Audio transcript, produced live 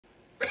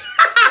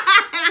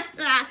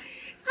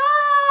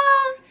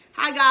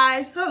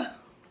guys,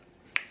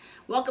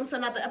 welcome to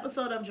another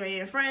episode of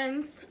Drea and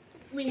Friends.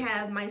 We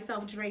have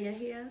myself, Drea,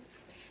 here,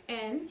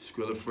 and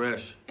Skrilla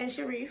Fresh, and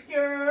Sharif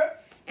here,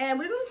 and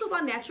we're going to talk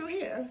about natural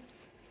hair.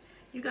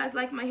 You guys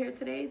like my hair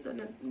today? It's a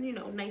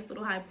nice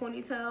little high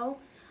ponytail.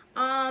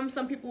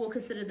 Some people will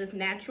consider this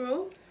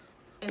natural,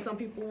 and some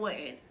people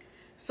wouldn't.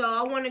 So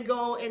I want to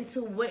go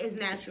into what is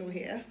natural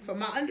hair. From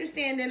my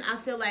understanding, I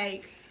feel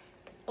like,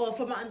 or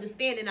from my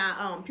understanding,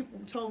 people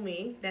told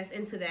me that's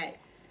into that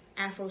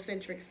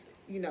Afrocentric,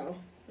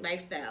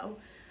 lifestyle.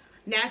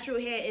 Natural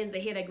hair is the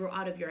hair that grow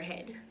out of your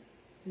head,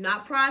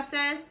 not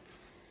processed,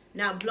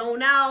 not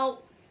blown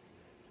out,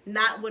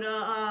 not with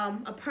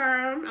a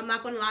perm. I'm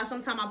not gonna lie.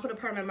 Sometimes I put a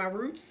perm in my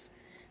roots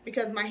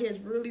because my hair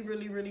is really,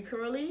 really, really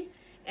curly.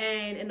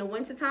 And in the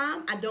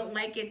wintertime, I don't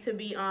like it to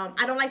be, I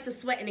don't like to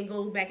sweat and it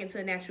goes back into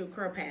a natural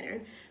curl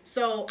pattern.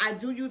 So I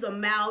do use a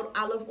mild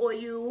olive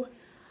oil.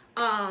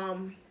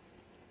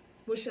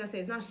 What should I say?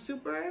 It's not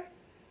super,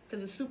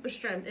 because it's super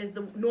strength. It's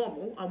the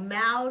normal, a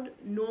mild,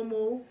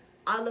 normal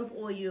olive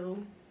oil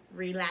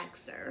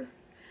relaxer.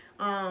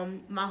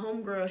 My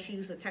homegirl, she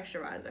used a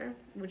texturizer,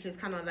 which is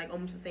kind of like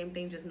almost the same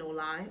thing, just no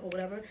lye or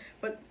whatever.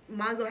 But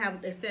mine don't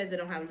have, it says they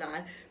don't have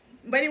lye.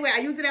 But anyway, I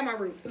use it at my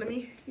roots. Let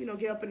me,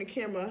 get up in the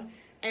camera.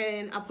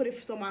 And I put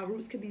it so my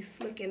roots could be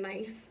slick and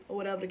nice, or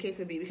whatever the case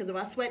may be. Because if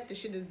I sweat, the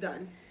shit is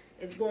done.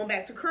 It's going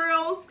back to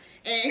curls,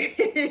 and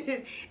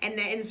and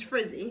it's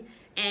frizzy.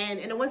 And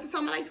in the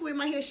wintertime, I like to wear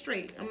my hair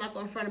straight. I'm not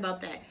going to front about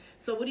that.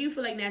 So what do you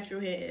feel like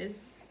natural hair is?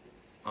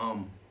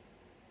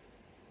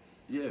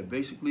 Yeah,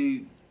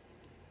 basically,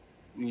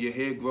 when your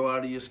hair grow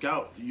out of your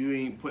scalp, you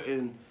ain't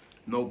putting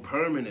no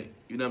perm in it.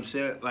 You know what I'm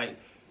saying? Like,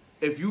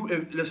 if you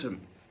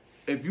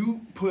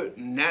put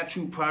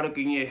natural product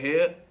in your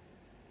hair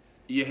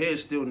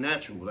is still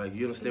natural. Like,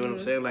 you understand what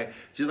I'm saying? Like,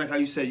 just like how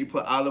you said, you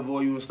put olive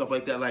oil and stuff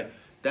like that. Like,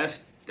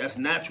 that's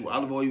natural.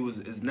 Olive oil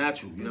is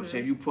natural. You know what I'm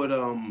saying? You put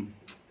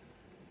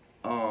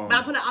But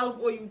I put an olive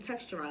oil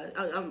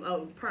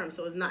texturizer, perm,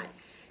 so it's not.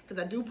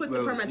 Because I do put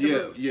the perm at the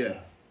roots. Yeah.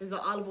 It's an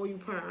olive oil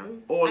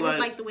perm. Or I just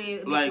like the way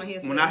it makes my hair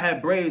feel. When I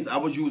had braids, I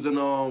was using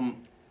for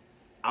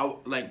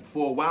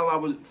a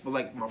while for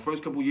my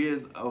first couple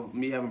years of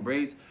me having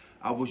braids,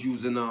 I was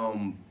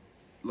using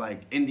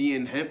like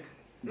Indian hemp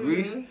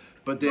grease.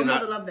 But then my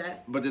mother loved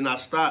that. But then I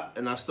stopped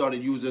and I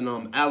started using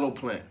aloe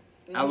plant,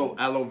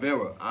 aloe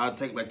vera. I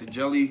take like the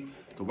jelly,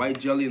 the white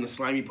jelly and the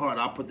slimy part.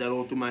 I put that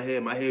all through my hair.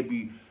 My hair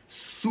be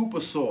super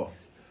soft.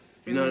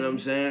 You know what I'm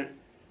saying?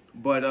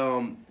 But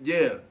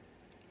yeah,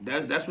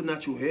 that's what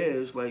natural hair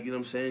is like. You know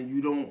what I'm saying?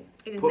 You don't.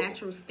 In its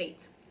natural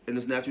state. In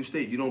its natural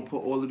state, you don't put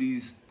all of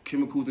these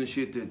chemicals and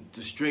shit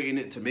to straighten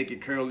it, to make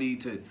it curly,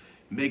 to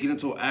make it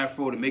into an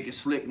afro, to make it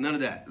slick. None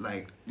of that.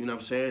 Like, you know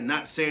what I'm saying?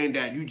 Not saying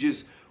that you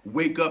just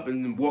wake up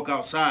and then walk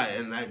outside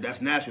and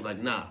that's natural. Like,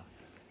 nah.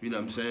 You know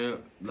what I'm saying?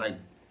 Like,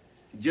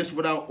 just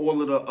without all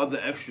of the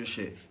other extra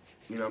shit.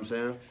 You know what I'm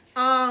saying?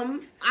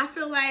 I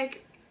feel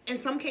like in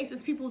some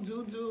cases people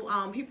do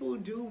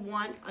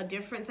want a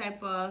different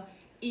type of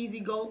easy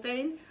go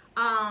thing.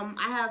 I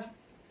have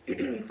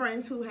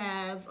friends who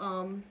have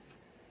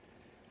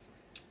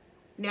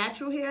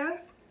natural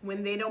hair.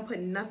 When they don't put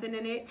nothing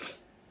in it,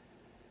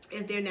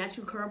 is their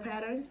natural curl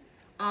pattern,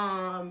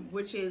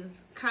 which is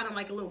kind of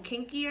like a little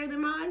kinkier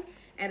than mine.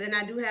 And then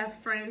I do have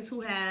friends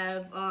who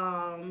have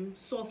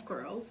soft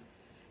curls.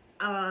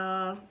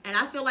 And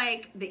I feel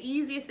like the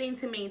easiest thing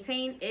to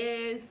maintain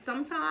is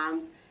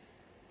sometimes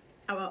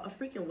a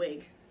freaking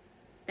wig.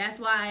 That's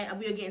why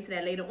we'll get into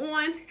that later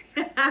on.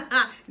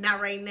 Not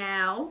right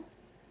now.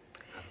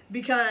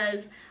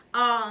 Because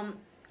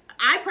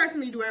I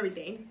personally do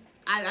everything.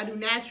 I do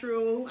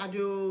natural, I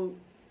do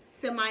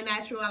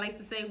semi-natural, I like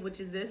to say,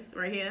 which is this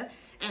right here.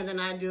 And then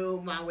I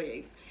do my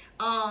wigs.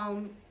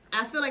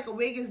 I feel like a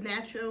wig is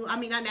natural. I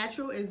mean, not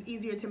natural, is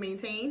easier to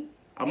maintain.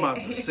 I'm about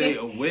to say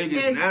a wig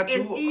is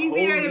natural. It's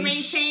easier to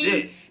maintain.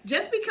 Shit.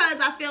 Just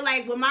because I feel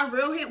like with my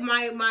real hair,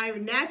 my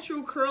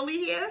natural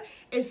curly hair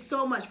is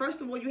so much.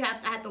 First of all, I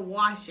have to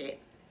wash it.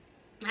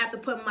 I have to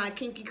put my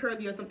kinky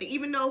curly or something.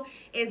 Even though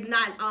it's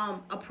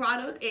not a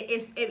product,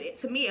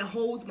 to me it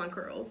holds my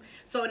curls.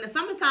 So in the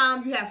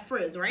summertime you have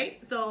frizz,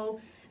 right?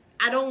 So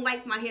I don't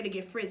like my hair to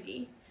get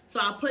frizzy. So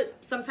I put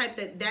some type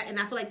that, and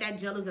I feel like that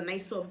gel is a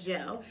nice soft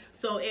gel.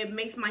 So it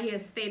makes my hair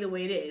stay the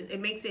way it is. It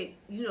makes it,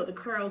 the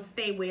curls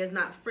stay where it's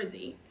not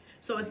frizzy.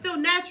 So it's still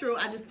natural.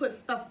 I just put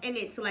stuff in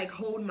it to like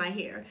hold my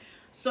hair.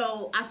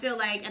 So I feel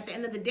like at the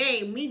end of the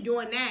day, me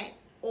doing that,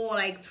 or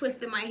like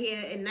twisting my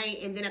hair at night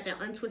and then after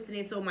untwisting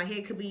it so my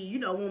hair could be,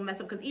 won't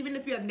mess up. Because even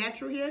if you have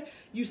natural hair,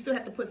 you still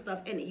have to put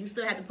stuff in it. You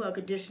still have to put a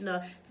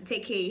conditioner to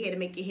take care of your hair, to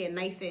make your hair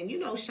nice and,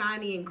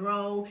 shiny and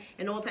grow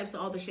and all types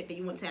of other shit that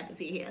you want to happen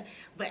to your hair.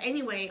 But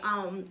anyway,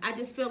 I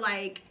just feel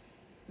like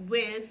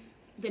with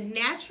the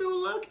natural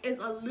look is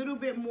a little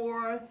bit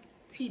more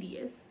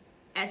tedious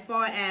as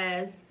far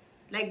as,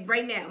 like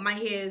right now, my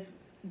hair is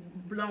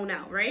blown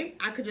out, right?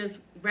 I could just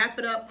wrap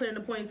it up, put it in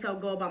a ponytail,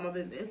 go about my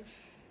business.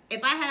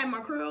 If I had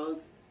my curls,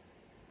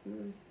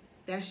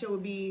 that shit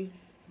would be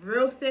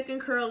real thick and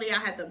curly. I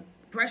had to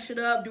brush it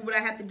up, do what I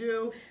have to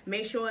do,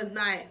 make sure it's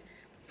not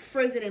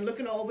frizzing and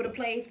looking all over the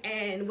place.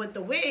 And with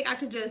the wig, I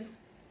could just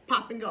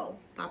pop and go.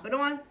 Pop it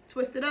on,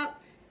 twist it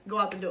up, go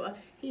out the door.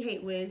 He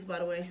hate wigs, by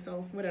the way,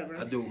 so whatever.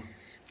 I do.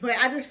 But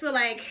I just feel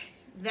like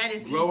that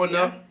is growing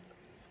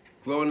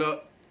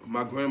up,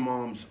 my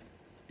grandmoms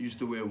used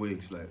to wear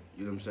wigs, like,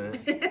 you know what I'm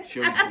saying? She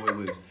used to wear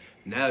wigs.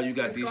 Now you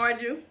got these.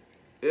 Scarred you?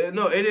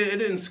 No, it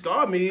didn't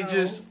scar me. It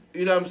just,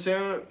 you know what I'm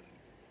saying?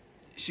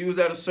 She was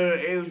at a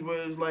certain age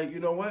where it's like, you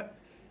know what?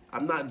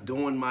 I'm not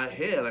doing my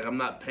hair. Like, I'm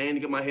not paying to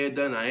get my hair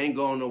done. I ain't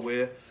going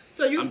nowhere.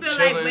 So you feel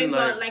like wigs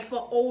are like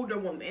for older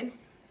women?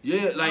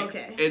 Yeah, like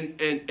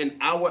in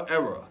our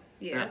era.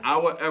 Yeah. In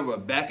our era,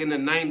 back in the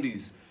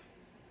 90s,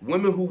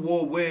 women who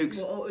wore wigs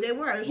they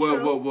were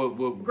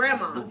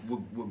grandmas.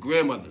 Were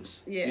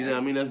grandmothers. Yeah. You know what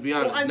I mean? Let's be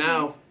honest.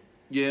 Now,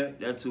 yeah,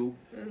 that too.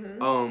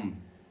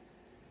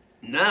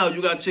 Now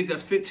you got chicks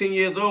that's 15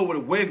 years old with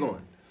a wig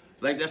on.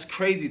 Like, that's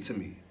crazy to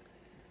me.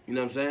 You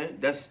know what I'm saying?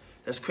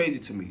 That's crazy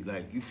to me.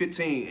 Like, you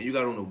 15 and you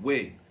got on a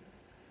wig.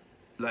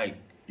 Like,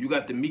 you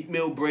got the Meek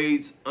Mill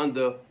braids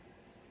under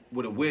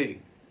with a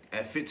wig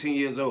at 15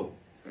 years old.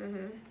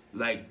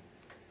 Like,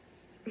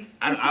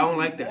 I don't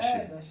like that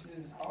shit. That shit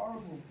is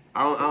horrible.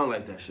 I don't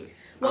like that shit.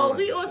 Well,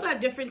 we also have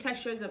different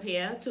textures of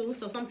hair too.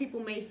 So some people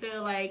may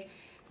feel like,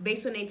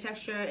 based on their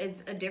texture,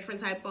 is a different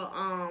type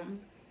of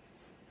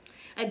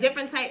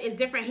different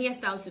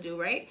hairstyles to do,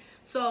 right?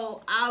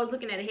 So I was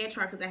looking at a hair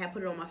chart because I had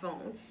put it on my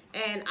phone,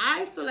 and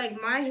I feel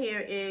like my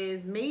hair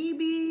is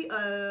maybe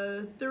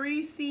a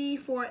 3C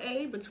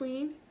 4A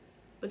between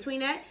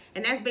that,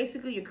 and that's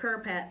basically your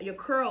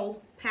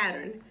curl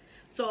pattern.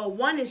 So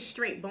one is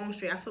straight, bone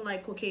straight. I feel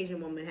like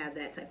Caucasian women have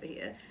that type of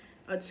hair.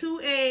 A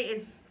 2A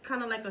is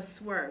kind of like a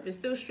swerve. It's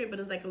still straight, but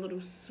it's like a little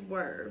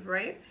swerve,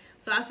 right?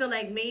 So I feel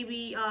like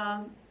maybe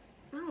I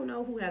don't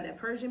know who have that,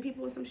 Persian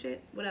people or some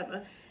shit,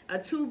 whatever. A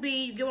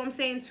 2B, you get what I'm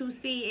saying?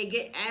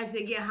 2C, as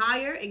it get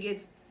higher, it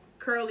gets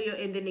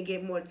curlier, and then it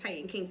get more tight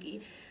and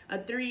kinky. A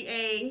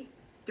 3A,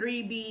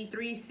 3B,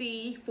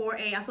 3C,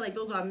 4A, I feel like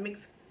those are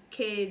mixed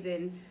kids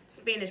and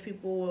Spanish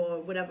people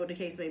or whatever the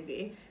case may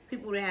be.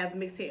 People that have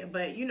mixed hair.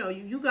 But, you know,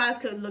 you guys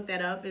could look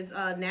that up. It's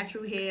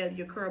natural hair,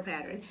 your curl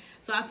pattern.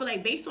 So I feel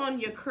like based on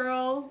your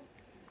curl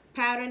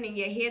pattern and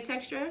your hair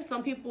texture,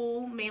 some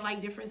people may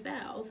like different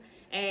styles.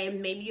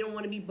 And maybe you don't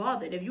want to be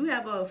bothered. If you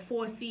have a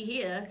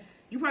 4C hair,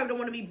 you probably don't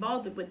want to be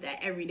bothered with that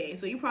every day.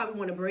 So you probably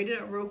want to braid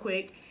it up real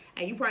quick,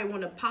 and you probably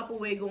want to pop a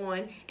wig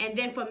on. And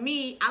then for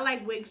me, I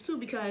like wigs too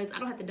because I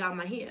don't have to dye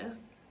my hair.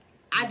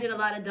 I did a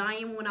lot of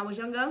dyeing when I was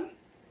younger,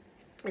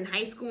 in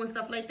high school and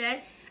stuff like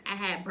that. I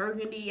had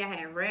burgundy, I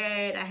had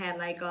red, I had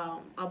like,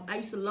 I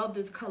used to love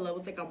this color. It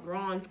was like a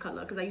bronze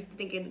color because I used to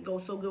think it would go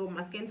so good with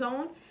my skin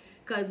tone.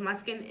 Because my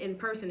skin in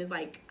person is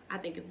like, I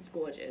think it's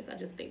gorgeous. I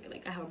just think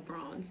like I have a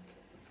bronzed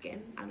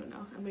skin. I don't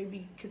know. I may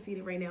be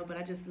conceited right now, but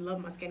I just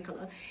love my skin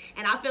color.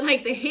 And I feel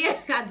like the hair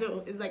I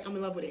do is like, I'm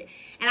in love with it.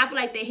 And I feel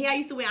like the hair I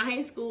used to wear in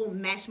high school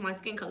matched my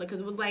skin color because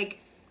it was like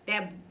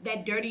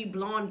that dirty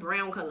blonde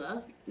brown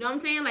color. You know what I'm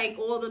saying? Like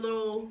all the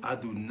little... I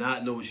do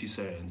not know what she's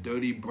saying.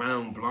 Dirty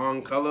brown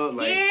blonde color?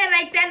 Like, yeah,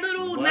 like that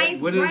little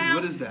nice brown.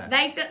 What is that?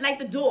 Like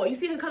the door. You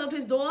see the color of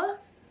his door?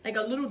 Like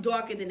a little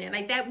darker than that.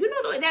 Like that, you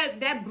know,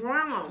 that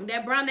brown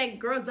that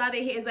girls dye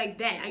their hair is like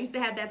that. I used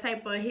to have that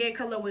type of hair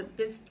color with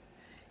this.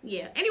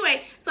 Yeah.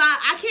 Anyway, so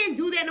I can't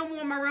do that no more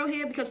on my real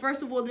hair because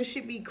first of all, this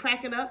shit be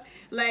cracking up.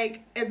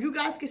 Like if you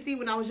guys can see,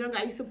 when I was younger,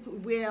 I used to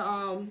wear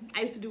I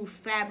used to do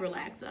Fab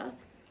Relaxer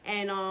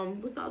and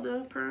what's the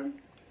other perm?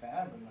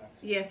 Fab Relaxer.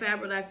 Yeah,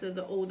 Fab Relaxer is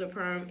the older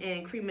perm,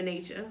 and Cream of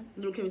Nature.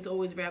 Little Kim used to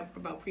always rap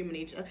about Cream of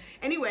Nature.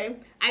 Anyway,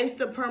 I used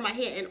to perm my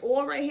hair, and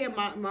all right here,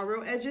 my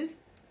real edges,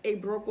 it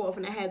broke off,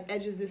 and I had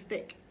edges this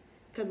thick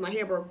because my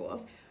hair broke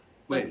off.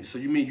 Wait, so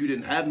you mean you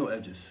didn't have no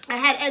edges? I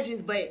had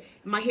edges, but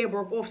my hair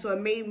broke off, so it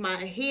made my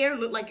hair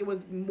look like it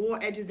was more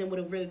edges than what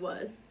it really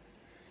was.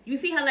 You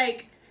see how,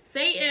 like,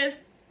 say if,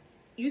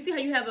 you see how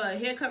you have a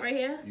haircut right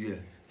here? Yeah.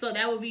 So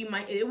that would be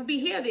it would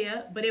be hair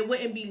there, but it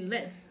wouldn't be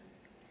length.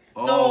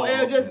 Oh, so it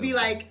would just be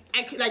like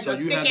so a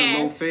you thick had the ass.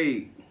 low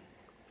fade.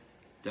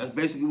 That's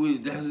basically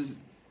what,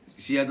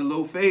 she had the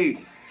low fade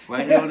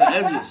right here on the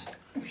edges.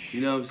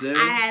 You know what I'm saying?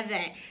 I had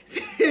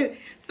that.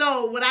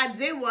 So what I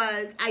did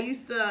was I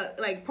used to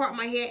like part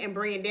my hair and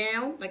bring it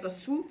down like a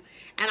swoop,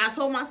 and I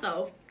told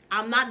myself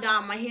I'm not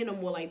dyeing my hair no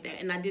more like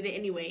that, and I did it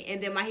anyway.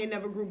 And then my hair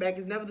never grew back.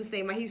 It's never the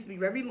same. My hair used to be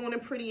very long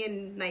and pretty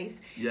and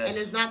nice. Yes. And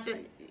it's not the.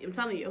 I'm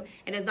telling you,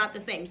 and it's not the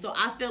same. So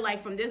I feel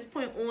like from this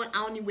point on,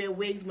 I only wear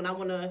wigs when I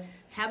want to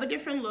have a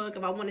different look.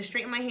 If I want to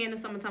straighten my hair in the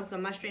summertime, because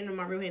I'm not straightening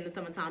my real hair in the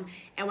summertime,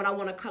 and when I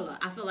want to color,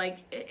 I feel like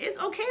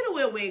it's okay to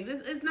wear wigs.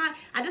 It's not.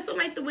 I just don't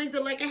like the wigs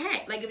that like a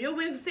hat. Like if your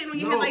wigs are sitting on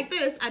your head like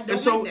this, I don't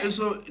like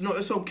that.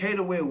 It's okay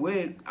to wear a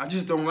wig. I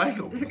just don't like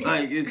them.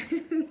 Like,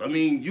 I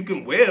mean, you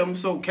can wear them.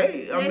 It's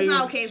okay. It's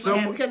not okay for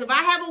him because if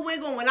I have a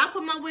wig on, when I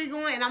put my wig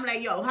on, and I'm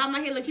like, yo, how my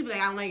hair look? He be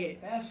like, I don't like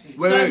it.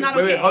 Wait,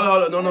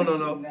 hold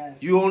on. No.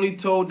 You only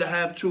told the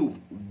half truth.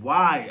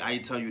 Why I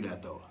tell you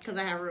that though? Because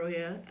I have real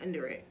hair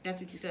under it. That's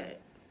what you said.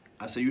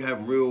 I said you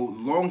have real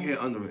long hair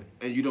under it,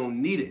 and you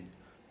don't need it.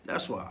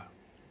 That's why.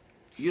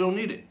 You don't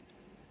need it.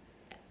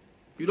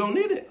 You don't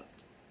need it.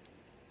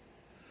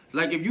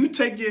 Like, if you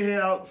take your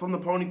hair out from the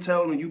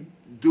ponytail and you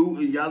do,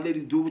 and y'all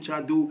ladies do what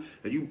y'all do,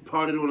 and you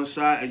part it on the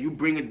side and you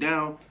bring it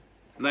down,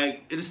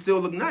 like, it'll still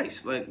look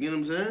nice. Like, you know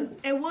what I'm saying?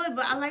 It would,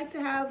 but I like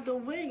to have the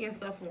wig and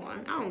stuff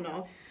on. I don't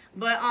know.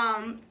 But,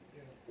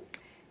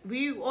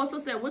 we also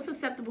said, what's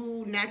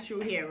acceptable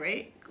natural hair,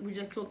 right? We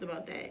just talked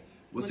about that.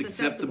 What's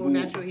acceptable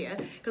natural hair?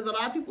 Because a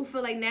lot of people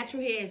feel like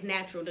natural hair is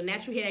natural. The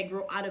natural hair that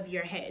grow out of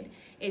your head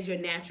is your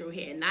natural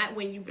hair, not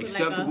when you put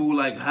acceptable.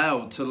 Like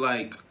how to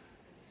like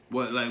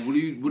what? Like what are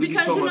you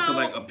talking about, to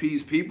like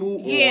appease people?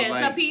 Yeah, or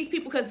like, to appease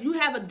people, because you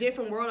have a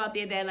different world out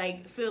there that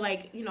like feel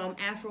like, you know, I'm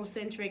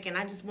Afrocentric and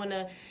I just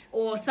wanna,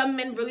 or some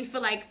men really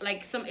feel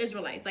like some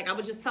Israelites. Like I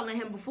was just telling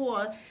him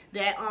before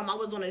that I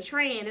was on a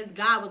train. This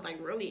guy was like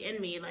really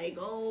in me, like,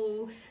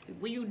 oh,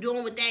 what you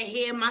doing with that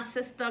hair, my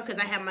sister? Because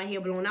I had my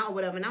hair blown out or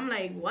whatever. And I'm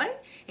like,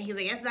 what? And he's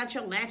like, that's not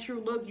your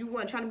natural look. You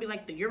weren't trying to be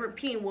like the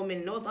European woman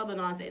and those other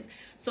nonsense.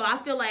 So I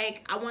feel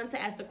like I wanted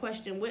to ask the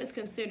question, what is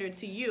considered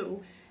to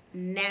you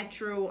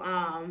natural,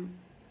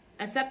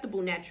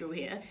 acceptable natural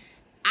hair?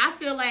 I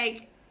feel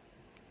like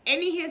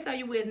any hairstyle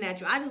you wear is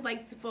natural. I just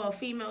like for a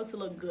female to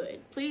look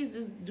good. Please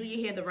just do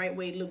your hair the right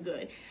way, look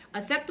good.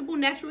 Acceptable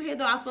natural hair,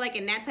 though, I feel like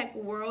in that type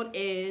of world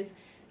is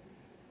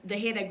the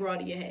hair that grow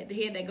out of your head, the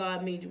hair that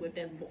God made you with,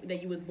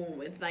 that you was born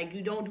with. Like,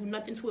 you don't do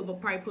nothing to it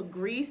but probably put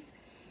grease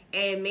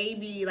and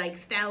maybe like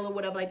style or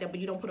whatever like that, but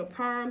you don't put a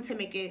perm to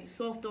make it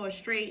soft or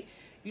straight.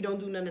 You don't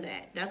do none of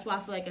that. That's why I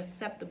feel like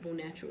acceptable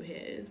natural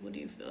hair is. What do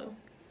you feel?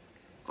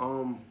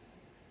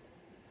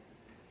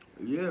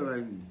 Yeah,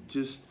 like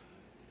just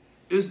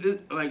it's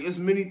like it's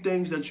many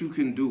things that you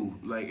can do.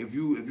 Like if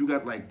you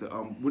got like the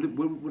what it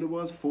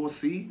was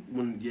 4C,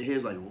 when your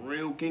hair's like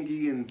real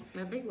kinky and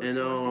I think it was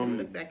 4C.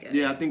 Look back at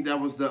yeah, it. I think that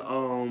was the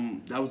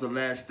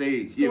last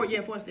stage. Yeah,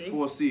 4C.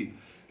 4C.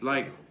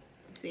 Like,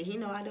 see, he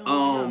know I don't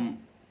know.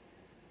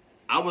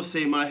 I would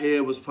say my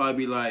hair was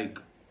probably like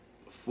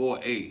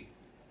 4A.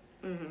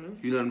 Mm-hmm.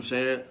 You know what I'm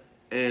saying?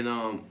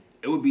 And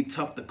it would be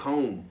tough to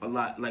comb a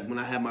lot, like when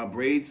I had my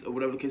braids or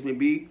whatever the case may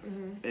be.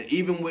 Mm-hmm.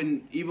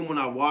 And even when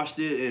I washed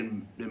it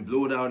and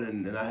blew it out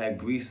and I had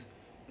grease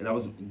and I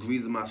was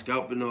greasing my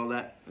scalp and all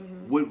that,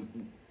 Mm-hmm.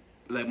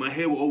 like my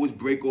hair would always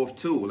break off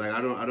too. Like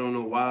I don't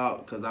know why,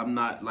 because I'm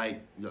not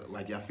like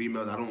y'all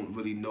females. I don't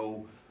really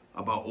know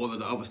about all of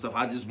the other stuff.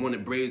 I just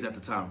wanted braids at the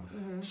time.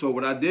 Mm-hmm. So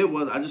what I did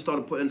was I just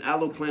started putting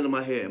aloe plant in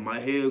my hair. And my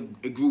hair,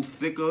 it grew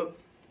thicker.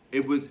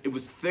 It was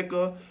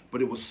thicker,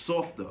 but it was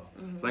softer.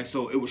 Mm-hmm. Like,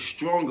 so it was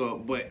stronger,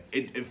 but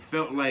it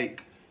felt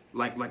like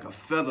a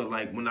feather.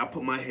 Like when I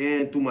put my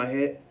hands through my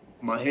hair,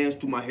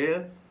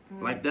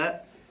 Mm-hmm. like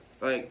that.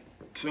 Like,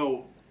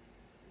 so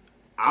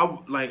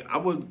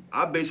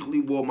I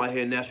basically wore my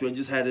hair natural. I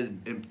just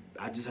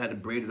had to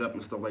braid it up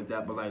and stuff like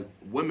that. But like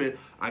women,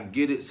 I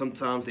get it.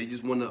 Sometimes they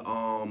just want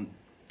to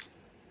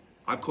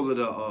I call it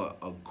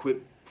a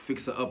quick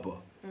fixer upper.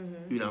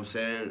 Mm-hmm. You know what I'm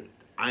saying?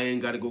 I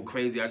ain't got to go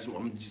crazy.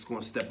 I'm just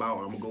going to step out.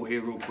 I'm going to go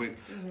here real quick.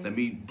 Mm-hmm. Let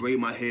me braid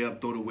my hair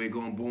up, throw the wig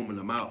on, boom, and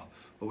I'm out.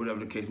 Or whatever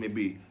the case may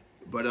be.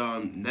 But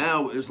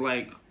now it's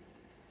like,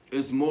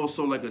 it's more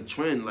so like a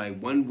trend. Like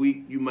 1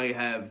 week you might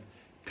have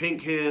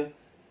pink hair.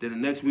 Then the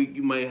next week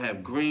you might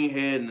have green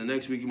hair. And the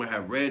next week you might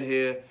have red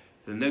hair.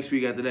 The next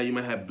week after that you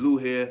might have blue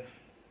hair.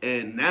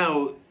 And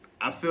now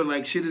I feel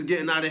like shit is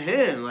getting out of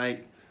hand.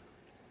 Like,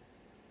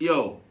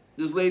 yo,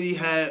 this lady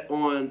had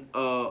on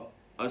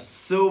a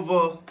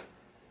silver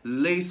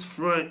lace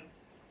front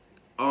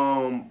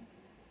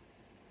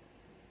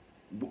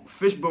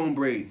fishbone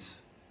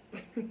braids.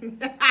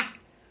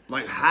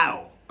 Like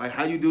how? Like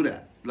how you do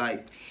that?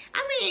 Like,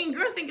 I mean,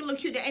 girls think it look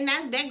cute, and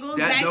that goes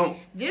that back. Don't,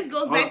 this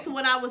goes back to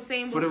what I was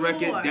saying for before.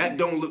 the record, that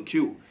don't look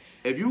cute.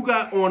 If you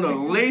got on a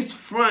lace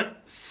front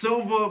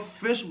silver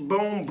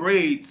fishbone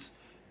braids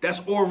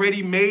that's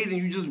already made and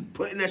you just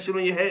putting that shit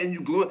on your head and you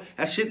glue it,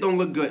 that shit don't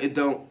look good. It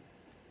don't.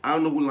 I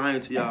don't know who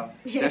lying to y'all.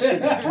 That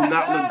shit do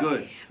not look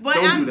good. But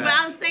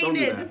I'm saying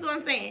this. This is what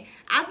I'm saying.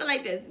 I feel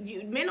like this.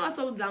 Men are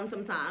so dumb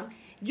sometimes.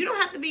 You don't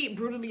have to be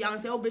brutally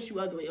honest. Oh, bitch, you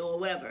ugly or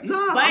whatever.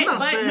 No, I'm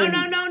not saying. No.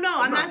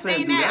 I'm not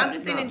saying that. I'm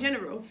just saying no. in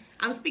general.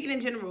 I'm speaking in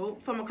general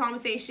from a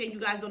conversation you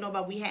guys don't know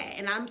about we had,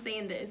 and I'm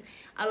saying this.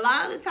 A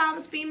lot of the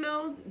times,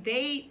 females,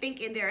 they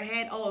think in their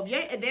head, oh,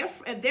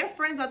 if their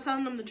friends are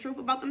telling them the truth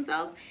about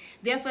themselves,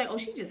 they'll feel like, oh,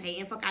 she just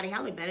hating, fuck out of here,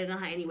 I look better than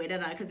her anyway,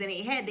 because in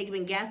their head, they've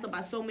been gassed up by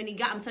so many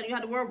guys. I'm telling you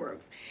how the world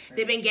works.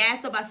 They've been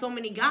gassed up by so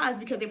many guys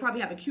because they probably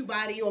have a cute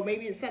body, or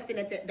maybe it's something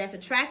that's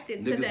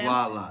attracted to them.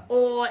 Lie a lot.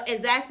 Or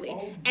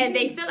exactly. And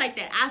they feel like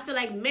that. I feel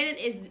like men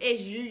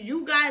is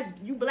you guys,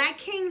 you black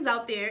kings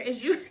out there,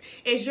 is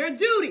your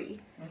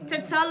duty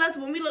to tell us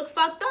when we look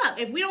fucked up.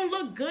 If we don't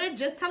look good,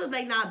 just tell us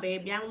like, nah,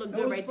 babe, you don't look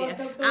good right there.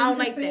 I don't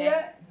like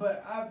that.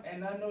 But I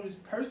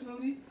noticed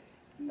personally,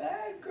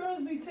 mad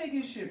girls be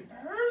taking shit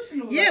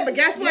personal. Yeah, but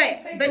guess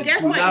what?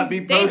 Not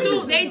be personal.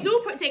 They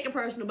do take it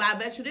personal. But I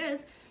bet you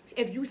this.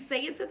 if you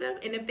say it to them,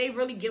 and if they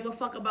really give a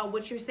fuck about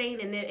what you're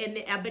saying,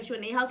 and I bet you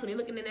in their house when they're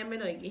looking in that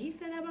mirror, like, he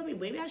said that about me,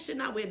 maybe I should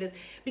not wear this,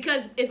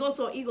 because it's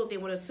also an ego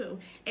thing with us too.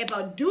 If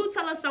a dude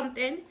tell us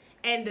something,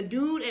 and the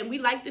dude, and we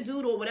like the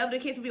dude, or whatever the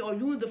case may be, or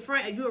you the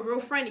friend, or you a real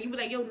friend, and you be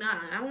like, yo, nah,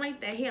 I don't like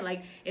that hair,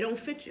 like, it don't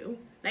fit you,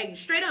 like,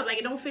 straight up, like,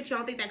 it don't fit you, I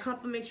don't think that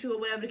compliments you, or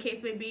whatever the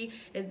case may be,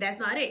 that's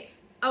not it.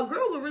 A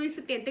girl would really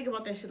sit there and think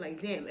about that shit, like,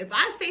 damn, if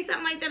I say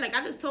something like that, like,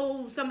 I just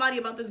told somebody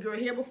about this girl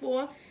here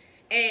before,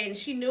 and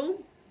she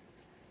knew,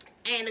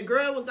 and the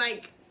girl was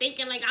like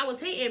thinking like I was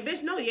hating,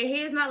 bitch, no, your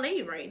hair's not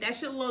laid right. That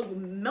shit look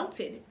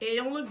melted. It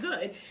don't look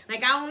good.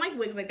 Like, I don't like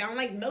wigs. Like, I don't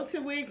like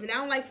melted wigs, and I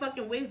don't like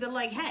fucking wigs that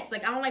like hats.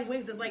 Like, I don't like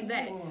wigs that's like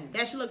that.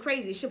 That shit look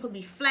crazy. It should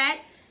be flat.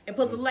 It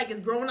supposed to look like it's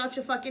growing out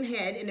your fucking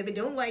head, and if it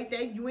don't like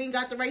that, you ain't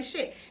got the right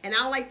shit. And I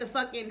don't like the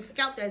fucking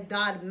scalp that's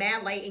dyed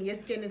mad light and your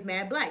skin is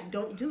mad black.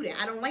 Don't do that.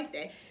 I don't like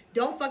that.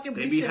 Don't fucking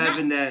bleach your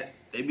knots.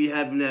 They be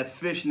having that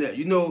fishnet.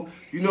 You know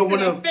when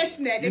them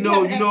fishnet. You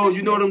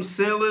know them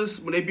sailors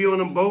when they be on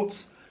them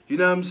boats. You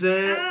know what I'm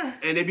saying?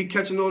 And they be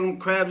catching all them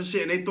crabs and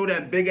shit, and they throw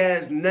that big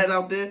ass net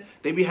out there.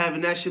 They be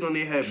having that shit on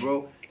their head,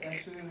 bro. That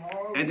shit is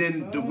horrible, and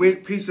then son. the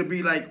wig piece will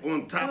be like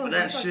on top of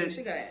that shit,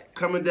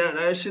 coming down.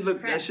 That shit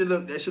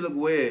look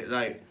weird.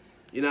 Like,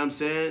 you know what I'm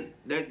saying?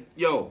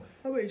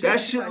 That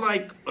shit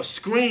like a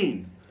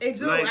screen. It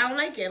do. Like, I don't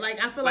like it.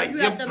 Like, I feel like you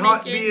have to your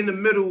part make it be in the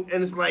middle,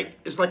 and it's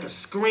like a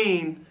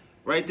screen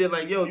right there.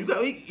 Like, y'all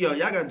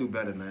gotta do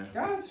better, man.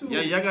 Got to. Yeah,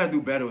 y'all gotta do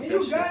better with that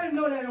shit. You gotta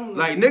know that on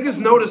like niggas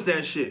notice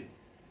that shit.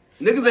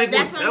 Niggas ain't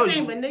gonna tell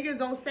you. But niggas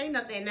don't say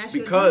nothing. That's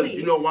because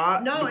you know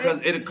why? No,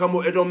 because it'll come.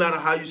 It don't matter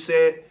how you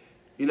say it.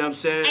 You know what I'm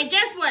saying? And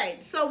guess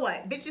what? So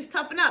what? Bitches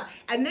toughen up.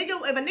 If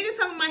a nigga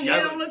tell me my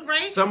hair don't look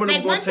right, some of them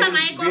like one time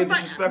I ain't gonna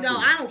front. No,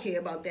 I don't care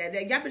about that.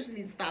 Y'all bitches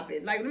need to stop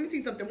it. Like, let me tell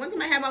you something. One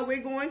time I had my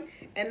wig on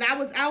and I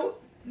was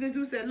out. This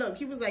dude said, look,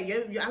 he was like,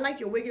 I like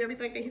your wig and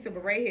everything like that. He said,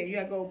 but right here, you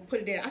gotta go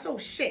put it there. I said, oh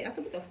shit. I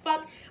said, what the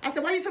fuck? I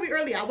said, why didn't you tell me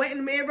earlier? I went in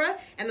the mirror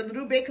and a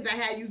little bit because I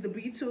had used the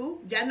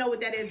B2. Y'all know what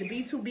that is, the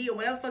B2B or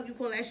whatever the fuck you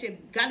call that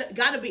shit.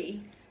 Gotta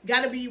be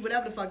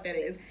whatever the fuck that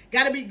is.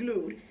 Gotta be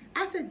glued.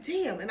 I said,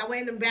 damn. And I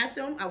went in the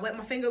bathroom. I wet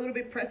my finger a little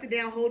bit, pressed it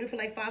down, hold it for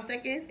like 5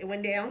 seconds. It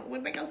went down,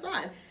 went back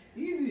outside.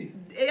 Easy.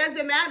 It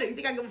doesn't matter. You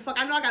think I give a fuck?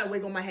 I know I got a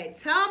wig on my head.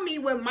 Tell me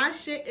when my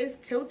shit is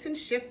tilting,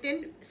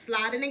 shifting,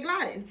 sliding, and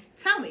gliding.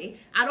 Tell me.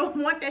 I don't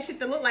want that shit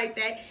to look like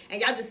that.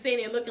 And y'all just sitting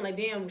there looking like,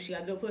 damn, she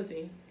got good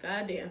pussy.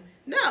 God damn.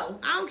 No,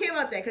 I don't care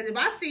about that. Because if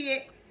I see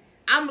it,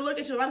 I'm gonna look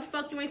at you. Why the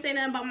fuck you ain't saying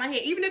nothing about my hair?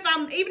 Even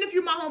if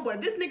you my homeboy,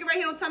 if this nigga right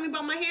here don't tell me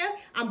about my hair,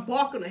 I'm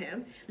barking on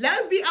him. Let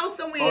us be out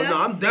somewhere. Oh no,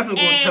 I'm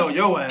definitely gonna tell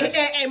your ass.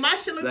 And my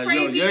shit look like,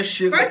 crazy. Yo, your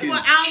shit First of all,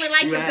 I don't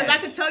like him because I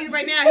can tell you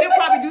right now, he'll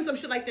probably do some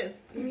shit like this.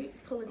 Let me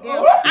pull it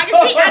down.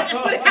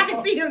 I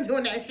can see him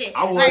doing that shit.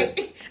 I would.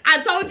 Like,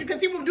 I told you,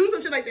 because he will do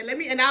some shit like that.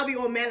 And I'll be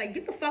all mad, like,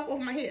 get the fuck off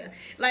my hair.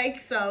 Like,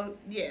 so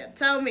yeah,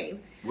 tell me.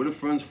 What are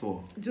friends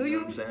for? Do you? Know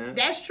what I'm saying?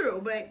 That's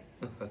true, but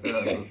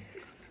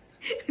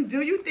do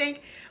you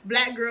think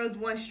black girls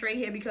want straight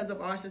hair because of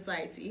our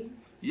society?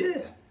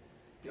 Yeah.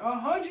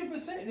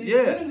 100%. Yeah.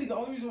 Literally, the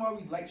only reason why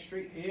we like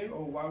straight hair,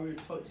 or why we're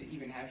taught to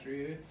even have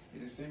straight hair,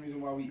 is the same reason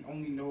why we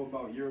only know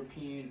about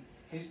European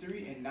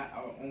history and not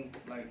our own.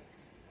 Like,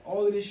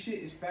 all of this shit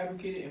is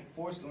fabricated and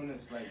forced on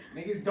us. Like,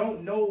 niggas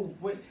don't know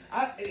what.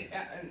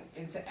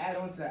 And to add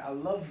on to that, I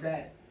love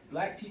that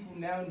black people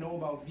now know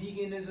about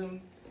veganism.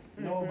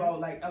 Know about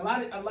like a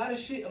lot of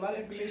shit, a lot of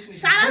information.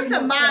 Shout out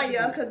to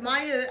Maya, because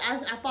Maya,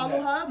 I follow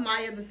her,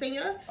 Maya the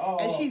singer,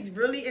 and she's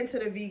really into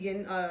the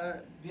vegan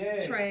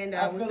trend.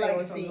 I feel like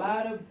it's a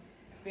lot of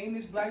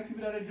famous black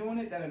people that are doing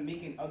it that are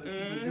making other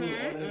people do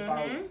it, all of the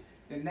followers.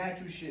 The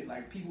natural shit,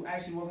 like people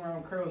actually walking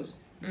around with curls.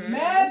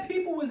 Mad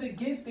people was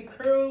against the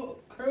curl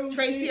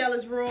Tracy shit,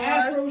 Ellis Ross,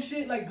 Afro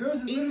shit, like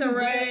girls is Issa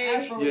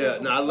Rae. Afro. Yeah,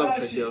 no, I love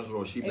Tracy Ellis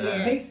Ross. She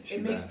bad.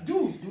 It makes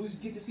dudes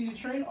get to see the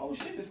trend. Oh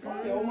shit, it's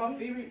fun. All my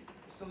favorite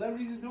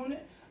celebrities is doing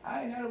it.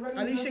 I ain't had a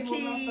regular Alicia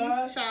Keys,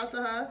 shout out to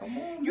her. Come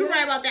on, you're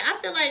right about that.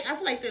 I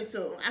feel like this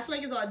too. I feel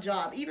like it's our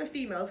job, even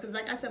females, because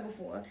like I said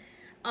before,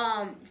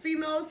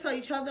 females tell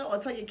each other or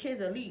tell your kids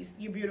at least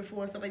you're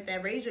beautiful and stuff like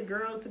that. Raise your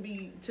girls to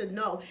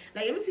know.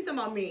 Like, let me tell you something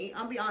about me.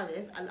 I'll be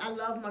honest. I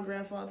love my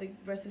grandfather,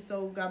 rest his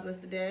soul, God bless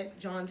the dead,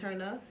 John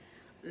Turner.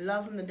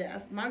 Love him to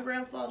death. My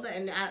grandfather,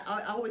 and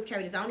I always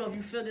carry this. I don't know if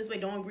you feel this way.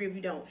 Don't agree if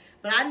you don't.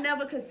 But I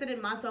never considered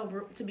myself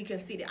to be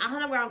conceited. I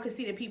hung around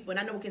conceited people, and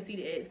I know what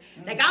conceited is.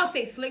 Like, I'll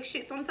say slick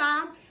shit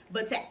sometimes,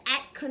 but to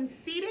act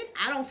conceited,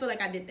 I don't feel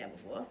like I did that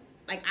before.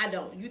 Like, I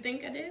don't. You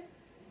think I did?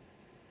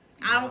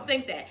 I don't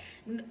think that.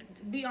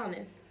 Be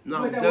honest.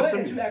 No, but that's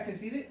what, you got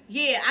conceited?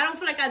 Yeah, I don't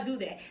feel like I do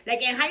that.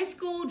 Like in high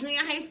school, junior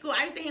high school,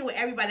 I used to hang with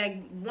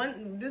everybody.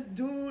 Like this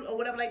dude or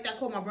whatever like that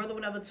called my brother,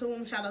 whatever,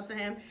 Toom, shout out to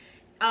him.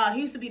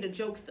 He used to be the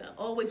jokester,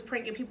 always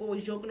pranking people,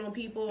 always joking on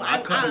people.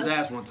 I cut his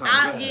ass one time.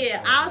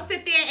 I'll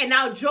sit there and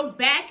I'll joke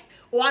back,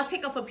 or I'll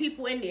take up for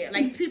people in there,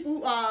 like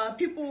people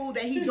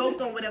that he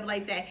joked on, whatever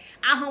like that.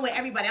 I hung with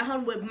everybody. I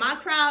hung with my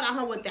crowd. I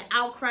hung with the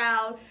out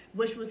crowd,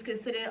 which was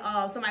considered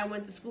somebody I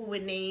went to school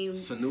with named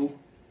Sanu.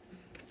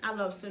 I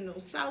love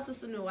Sanu. Shout out to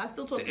Sanu. I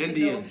still talk The to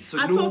Indian. Sanu.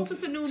 I talk to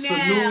Sanu now.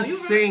 Sanu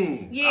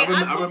Singh. Yeah,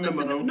 I talk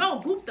remember to Sanu. him. No,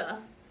 Gupta.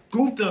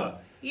 Gupta.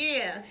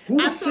 Yeah. Who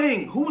was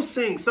Singh? Who was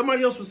Singh?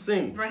 Somebody else was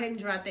Singh.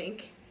 Rahindra, I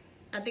think.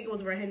 I think it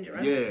was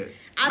Rahindra. Yeah.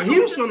 I But he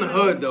was talked from to the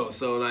Sanu. hood though,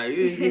 so like that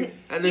He's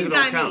nigga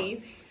don't Chinese.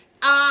 count.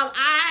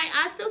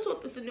 I still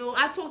talk to Sanu.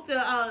 I talked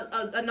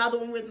to another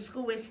one we went to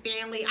school with,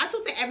 Stanley. I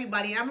talked to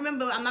everybody. And I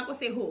remember, I'm not going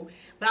to say who,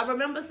 but I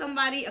remember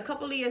somebody a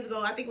couple of years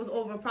ago, I think it was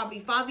over probably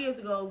 5 years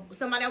ago,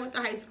 somebody I went to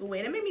high school with,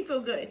 and it made me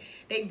feel good.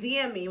 They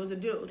DM'd me. It was a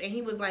dude, and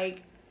he was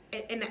like,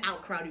 in the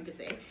out crowd, you could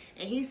say.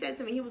 And he said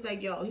to me, he was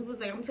like, yo, I'm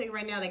telling you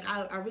right now, like,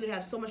 I really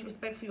have so much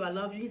respect for you. I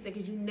love you. He said,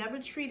 because you never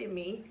treated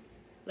me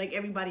like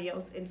everybody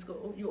else in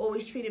school. You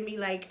always treated me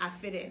like I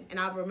fit in, and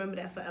I'll remember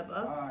that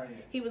forever. Oh, yeah.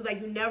 He was like,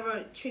 you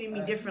never treated me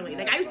That's differently.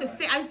 mad Like I used to fire.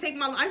 sit, I used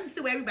to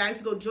sit with everybody. I used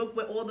to go joke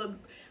with all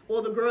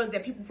the girls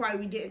that people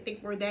probably didn't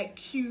think were that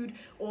cute,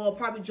 or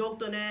probably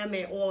joked on them,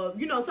 and or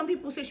some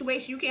people's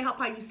situation. You can't help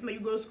how you smell. You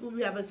go to school,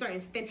 you have a certain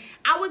stint.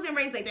 I wasn't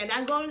raised like that.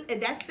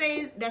 And that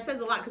says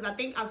a lot, because I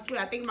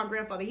think my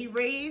grandfather, he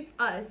raised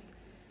us,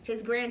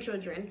 his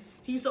grandchildren.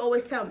 He used to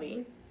always tell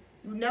me,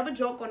 you never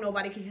joke on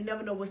nobody because you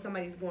never know what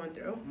somebody's going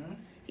through. Mm-hmm.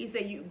 He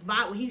said he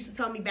used to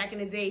tell me back in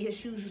the day, his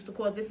shoes used to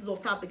cost, this is off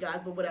topic, guys,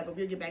 but whatever,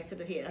 we'll get back to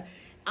the hair.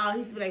 He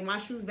used to be like, my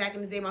shoes back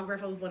in the day, my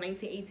grandfather was born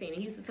 1918, and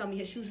he used to tell me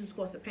his shoes used to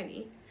cost a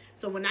penny.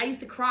 So when I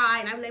used to cry,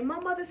 and I'd be like, my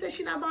mother said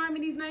she's not buying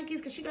me these Nikes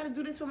because she got to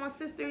do this for my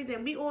sisters,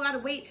 and we all got to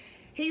wait.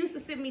 He used to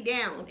sit me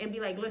down and be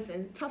like,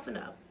 listen, toughen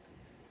up.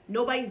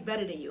 Nobody's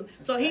better than you.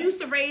 So he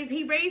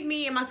raised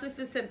me and my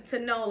sisters to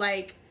know,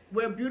 like,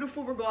 we're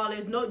beautiful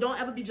regardless. No,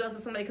 don't ever be jealous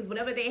of somebody, because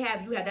whatever they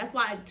have, you have. That's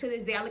why to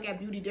this day I look at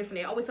beauty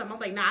differently. I always tell them, I'm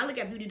like, nah, I look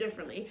at beauty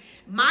differently.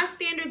 My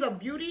standards of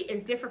beauty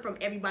is different from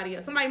everybody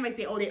else. Somebody might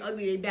say, oh, they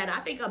ugly, they bad.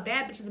 I think a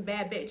bad bitch is a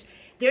bad bitch.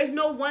 There's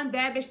no one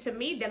bad bitch to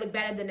me that look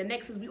better than the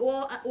next, because we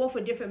all offer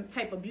different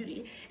type of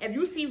beauty. If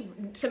you see,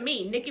 to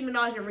me, Nicki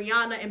Minaj and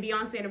Rihanna and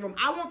Beyonce in the room,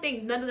 I won't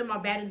think none of them are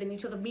better than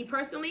each other, me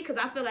personally, because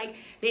I feel like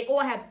they all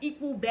have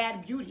equal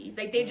bad beauties.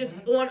 Like, they're just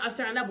on a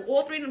certain level.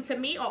 All three of them, to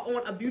me, are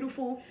on a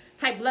beautiful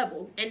type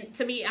level. And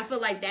to me, I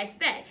feel like that's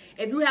that.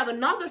 If you have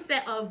another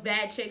set of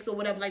bad chicks or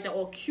whatever like that,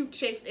 or cute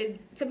chicks, is,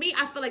 to me,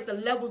 I feel like the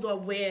levels are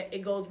where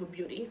it goes with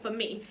beauty. For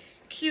me,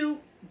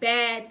 cute,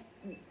 bad,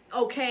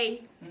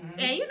 okay,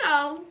 and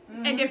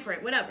and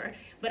different, whatever.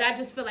 But I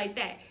just feel like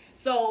that.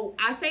 So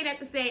I say that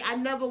to say I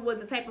never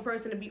was the type of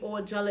person to be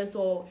all jealous,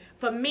 or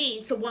for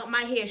me to want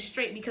my hair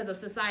straight because of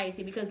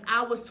society, because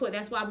I was taught.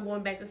 That's why I'm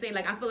going back to say,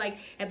 like, I feel like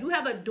if you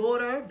have a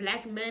daughter,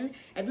 black men,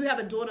 if you have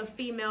a daughter,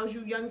 females,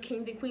 you young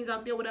kings and queens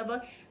out there,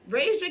 whatever,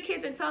 raise your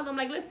kids and tell them,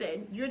 like,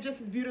 listen, you're just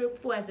as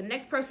beautiful as the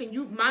next person.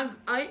 My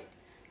aunt,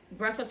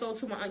 bless her soul,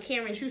 to my Aunt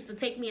Karen, she used to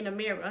take me in the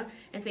mirror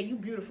and say, you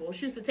beautiful.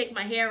 She used to take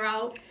my hair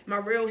out, my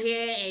real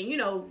hair,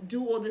 and,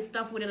 do all this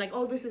stuff with it, like,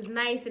 oh, this is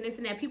nice and this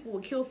and that. People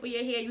will kill for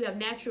your hair. You have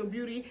natural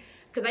beauty.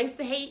 Because I used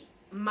to hate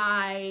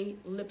my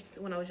lips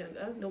when I was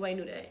younger. Nobody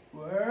knew that.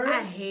 Word?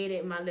 I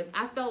hated my lips.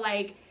 I felt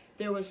like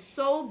they were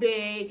so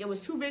big. It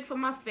was too big for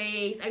my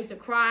face. I used to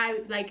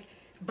cry, like,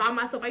 by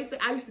myself. I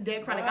used to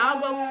dead cry. Like,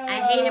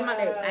 I hated my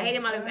lips. I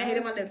hated my lips. I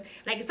hated my lips.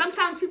 Like,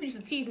 sometimes people used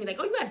to tease me, like,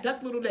 oh, you got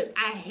duck little lips.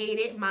 I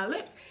hated my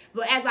lips.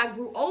 But as I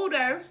grew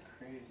older,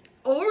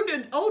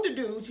 older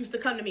dudes used to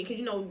come to me,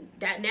 because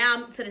that now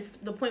I'm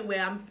to the point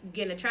where I'm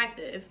getting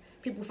attractive.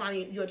 People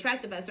find you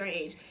attractive at a certain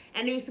age,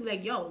 and they used to be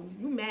like, yo,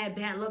 you mad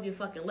bad, love your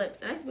fucking lips.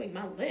 And I used to be like,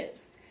 my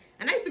lips.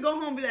 And I used to go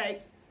home and be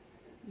like,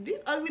 these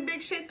ugly big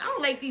shits, I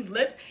don't like these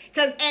lips.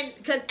 Cause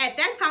at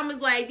that time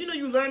it's like,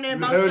 you learning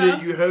about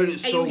stuff. You heard it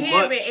so much. And you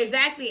hear it,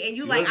 exactly. And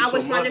you like, I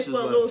wish my lips were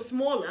a little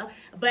smaller.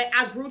 But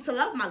I grew to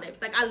love my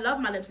lips. Like, I love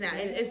my lips now.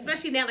 And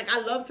especially now, like, I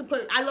love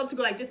to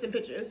go like this in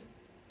pictures.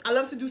 I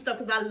love to do stuff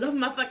because I love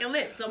my fucking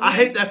lips. So I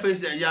hate that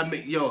face that y'all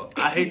make. Yo,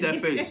 I hate that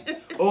face.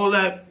 All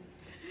that.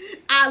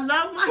 I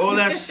love my all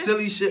that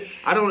silly shit.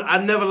 I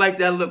never liked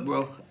that look,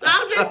 bro. So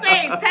I'm just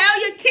saying,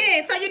 tell your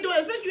kids, tell your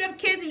daughters, especially if you have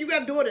kids and you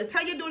got daughters,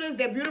 tell your daughters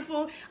they're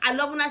beautiful. I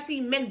love when I see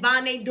men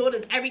buying their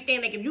daughters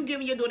everything. Like, if you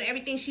giving your daughter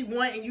everything she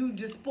want and you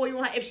just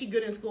spoil her if she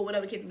good in school,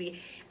 whatever it can be.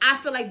 I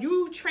feel like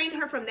you train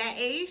her from that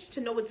age to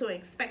know what to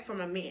expect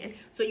from a man.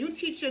 So you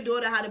teach your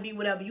daughter how to be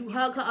whatever. You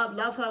hug her up,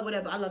 love her,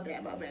 whatever. I love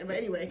that about men. But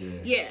anyway,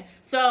 yeah.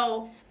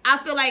 So I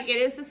feel like it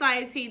is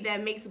society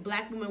that makes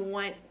black women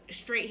want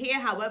straight hair.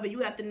 However, you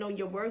have to know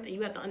your worth and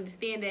you have to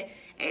understand that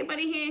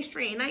everybody hair ain't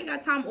straight. And I ain't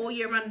got time all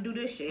year round to do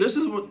this shit. This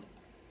is what,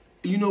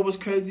 what's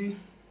crazy?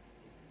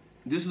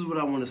 This is what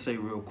I want to say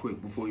real quick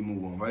before we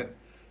move on, right?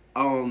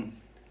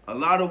 A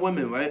lot of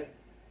women, right?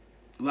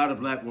 A lot of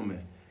black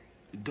women,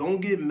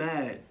 don't get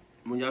mad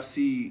when y'all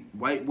see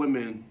white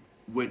women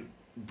with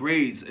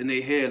braids in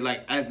their hair,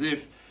 like as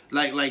if,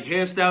 like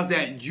hairstyles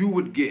that you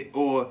would get,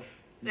 or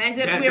as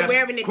if we're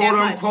wearing it quote that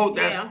much. unquote,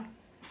 that's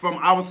from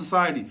our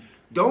society.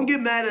 Don't get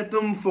mad at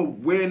them for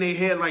wearing their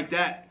hair like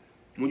that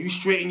when you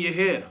straighten your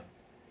hair.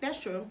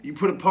 That's true. You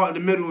put a part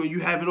in the middle and you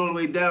have it all the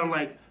way down,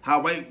 like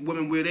how white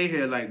women wear their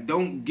hair. Like,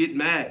 don't get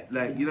mad.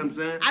 Like, you know what I'm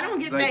saying? I don't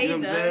get like, that you know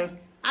either. what I'm saying?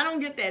 I don't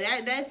get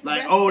that. That's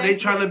like, that's they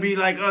trying to be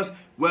like us.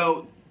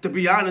 Well, to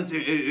be honest,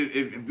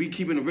 if we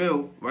keeping it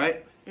real,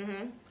 right?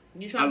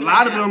 Mm-hmm. A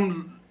lot of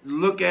them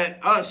look at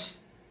us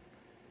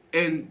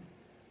and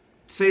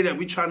say that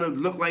we trying to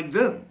look like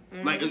them,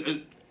 like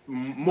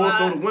more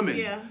so the women.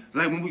 Yeah.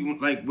 Like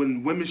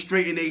when women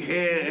straighten their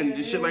hair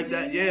and shit like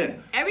that. Yeah.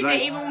 Everything,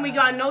 Like, even when we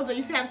got nose job, you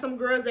used to have some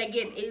girls that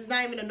get, it's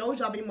not even a nose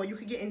job anymore. You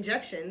could get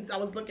injections. I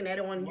was looking at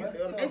it on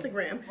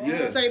Instagram.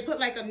 Yeah. So they put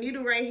like a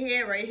needle right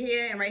here,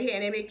 and right here,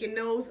 and they make your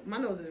nose. My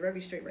nose is very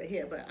straight right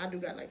here, but I do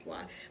got like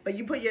wide. But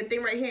you put your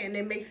thing right here, and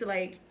it makes it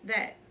like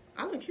that.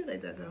 I look cute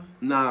like that though.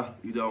 Nah,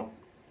 you don't.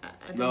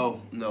 I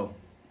No.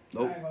 I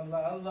Nope. ain't gonna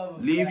lie, I love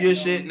a Leave fat your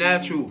nose. shit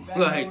natural. Fat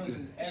Like nose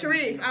is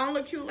Sharif, everything. I don't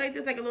look cute like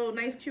this, like a little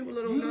nice, cute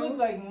little You nose. look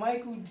like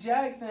Michael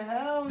Jackson.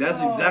 Hell that's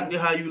no. exactly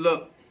how you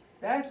look.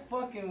 That's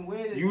fucking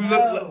weird as You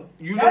hell.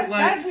 look like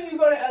That's when you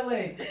go to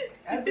LA.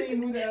 That's when you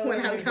move to LA.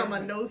 When I got my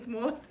nose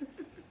small.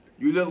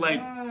 you look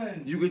like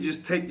Son. you could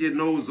just take your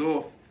nose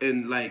off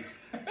and like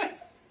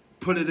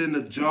put it in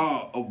a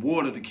jar of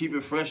water to keep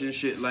it fresh and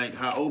shit, like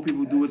how old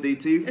people do with their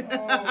teeth.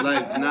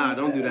 Like, nah,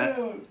 don't do that.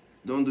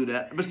 Don't do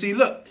that. But see,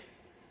 look.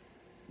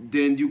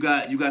 Then you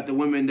got the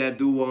women that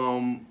do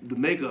the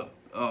makeup.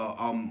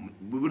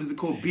 What is it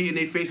called? Beating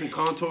their face and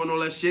contour and all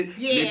that shit.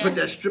 Yeah. And they put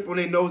that strip on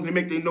their nose and they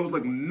make their nose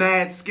look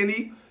mad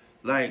skinny.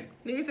 Like,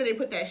 Niggas said they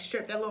put that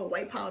strip, that little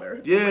white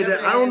powder. yeah, whatever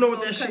that, I don't is, know what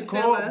that little shit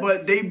concealer. called,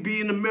 but they be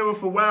in the mirror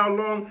for a while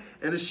long,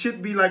 and the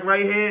shit be like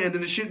right here, and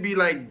then the shit be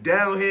like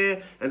down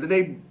here, and then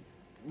they,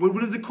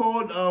 what is it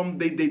called?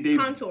 They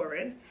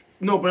Contouring.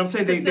 no, but I'm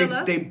saying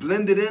Concealer? they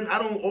blend it in. I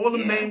don't, all the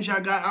Yeah. names y'all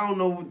got, I don't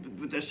know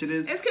what that shit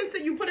is. It's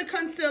you put a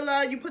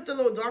concealer, you put the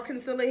little dark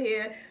concealer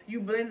here, you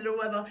blend it or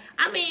whatever.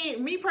 I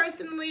mean, me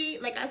personally,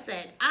 like I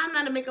said, I'm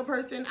not a makeup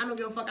person. I don't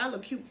give a fuck. I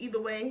look cute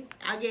either way.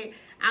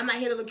 I'm not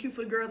here to look cute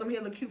for the girls. I'm here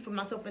to look cute for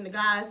myself and the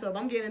guys. So if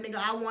I'm getting a nigga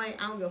I want,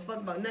 I don't give a fuck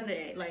about none of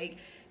that. Like,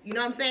 you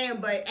know what I'm saying?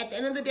 But at the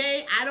end of the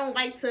day, I don't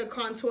like to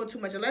contour too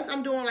much. Unless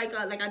I'm doing like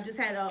I just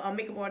had a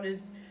makeup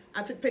artist.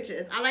 I took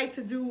pictures. I like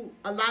to do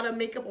a lot of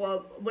makeup or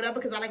whatever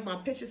because I like my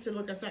pictures to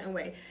look a certain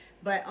way.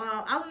 But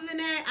other than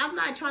that, I'm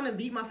not trying to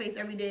beat my face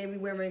every day and be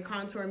wearing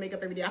contour and makeup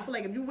every day. I feel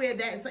like if you wear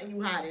that, it's something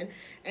you hiding.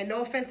 And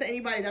no offense to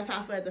anybody, that's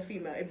how I feel as a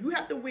female. If you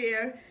have to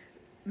wear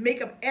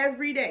makeup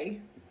every day,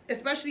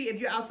 especially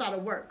if you're outside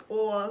of work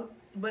or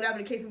whatever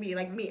the case may be,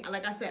 like me,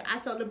 like I said, I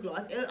sell lip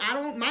gloss.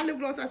 My lip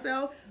gloss I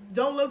sell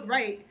don't look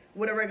right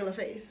with a regular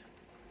face.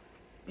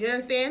 You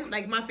understand?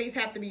 Like my face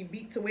have to be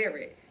beat to wear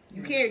it.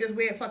 You can't just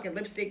wear fucking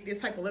lipstick, this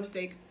type of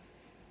lipstick,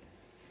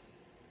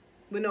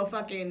 with no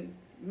fucking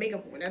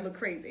makeup on. That look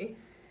crazy.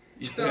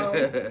 So,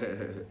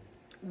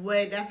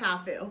 that's how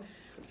I feel.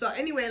 So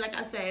anyway, like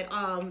I said,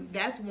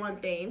 that's one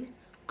thing.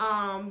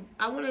 I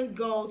want to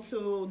go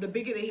to the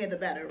bigger they hair, the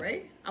better,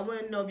 right? I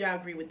want to know if y'all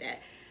agree with that.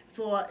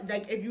 For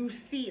like, if you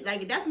see,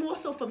 like that's more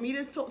so for me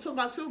to talk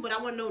about too. But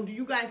I want to know, do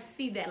you guys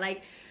see that?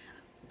 Like,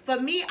 for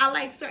me, I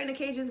like certain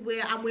occasions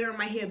where I'm wearing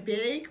my hair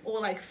big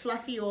or like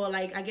fluffy or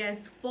like I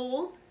guess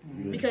full.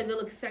 Because it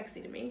looks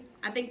sexy to me.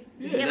 I think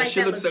hair like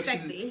that looks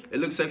sexy. It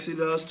looks sexy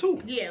to us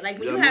too. Yeah, like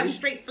when You know you what I have mean?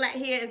 straight flat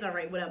hair, it's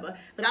alright, whatever.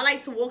 But I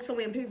like to walk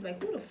somewhere and people be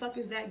like, who the fuck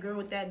is that girl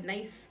with that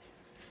nice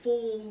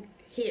full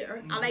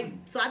hair?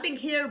 So I think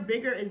hair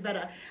bigger is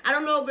better. I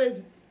don't know if it's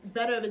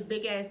better if it's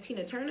big as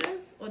Tina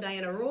Turner's or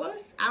Diana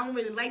Ross. I don't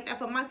really like that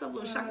for myself,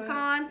 little Shaka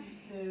Khan.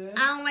 Yeah.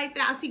 I don't like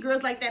that. I see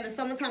girls like that in the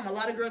summertime. A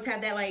lot of girls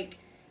have that like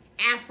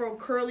afro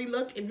curly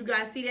look. If you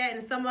guys see that in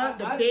the summer,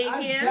 the big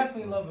hair. I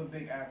definitely love a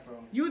big afro.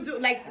 You do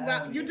like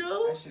Hell you yeah.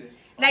 do That shit is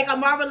like fire.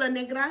 Amara La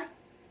Negra.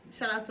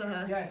 Shout out to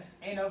her. Yes,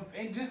 and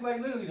just like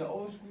literally the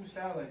old school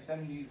style, like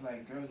 70s,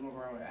 like girls walk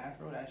around with an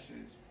afro. That shit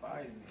is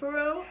fire. For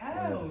real.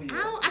 Hell yeah.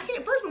 I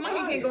can't. First of all, my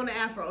hair can't go in the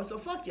afro, so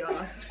fuck y'all.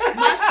 My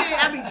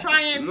shit, I be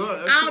trying. No,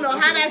 that I don't know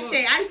shit- how that's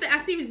that what shit.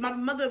 I see my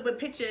mother with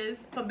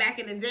pictures from back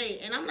in the day,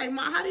 and I'm like,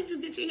 Ma, how did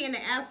you get your hair in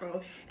the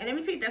afro? And let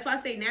me tell you, that's why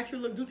I say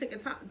natural look do take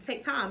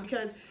time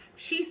because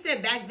she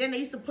said back then they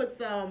used to put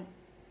some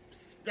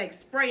like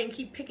spray and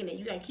keep picking it.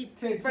 You gotta keep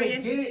spraying to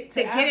get it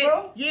to to get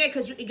afro? it. Yeah,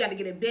 because you gotta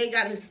get it big.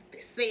 Gotta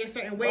stay a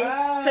certain way.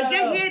 Wow. Because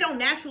your hair don't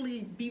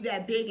naturally be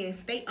that big and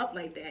stay up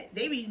like that.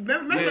 They be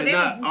remember Yeah, they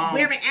nah, was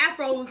wearing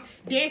afros,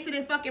 dancing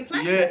in fucking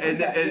places.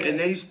 Yeah, and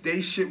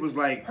they shit was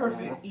like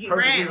Perfect.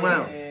 perfectly Round.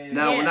 round. Yeah.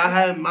 Now when Yeah. I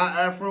had my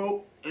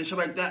afro and shit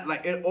like that,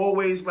 like it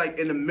always like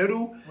in the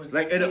middle, With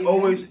like the it'd fade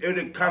always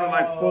it'd kind of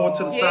like fall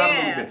to the side a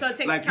Yeah, little bit. so it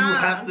takes like time.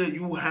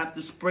 you have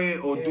to spray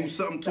it or Yeah, do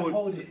something to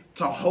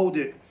to hold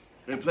it.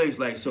 in place.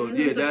 Like so,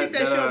 yeah. So that, she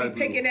said that I she'll be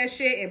agree picking with. that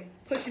shit and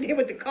pushing it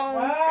with the comb,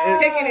 Wow,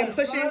 picking and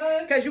pushing,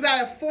 son. because you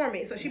gotta form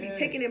it. So she be Yeah.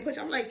 picking and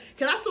pushing. I'm like,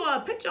 because I saw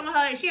a picture of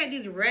her and she had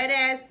these red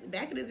ass,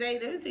 back in the day,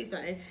 let me tell you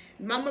something.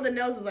 My mother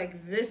nails is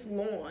like this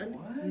long,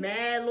 What?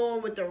 mad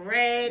long with the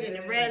red and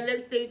the red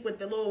lipstick with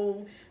the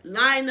little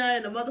liner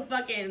and the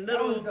motherfucking That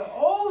was little the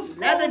old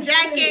school leather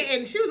jacket, shit.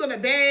 and she was on the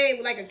bed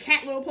with like a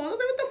cat little pose. I was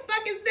like, what the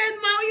fuck is that,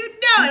 Mom? You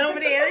doing over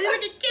there? You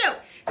looking cute.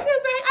 She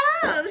was like,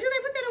 oh, she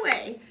like, put that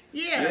away.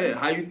 Yeah,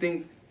 how you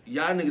think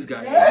y'all niggas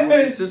got here? You and your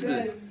Yes,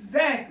 sisters.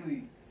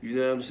 exactly. You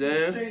know what I'm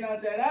saying? Straighten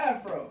out that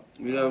afro.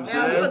 You know what I'm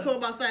Now we saying? gonna talk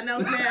about something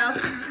else now.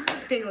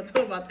 ain't gonna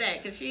talk about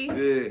that because she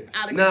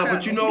out of nah,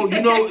 control.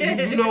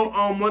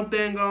 but one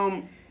thing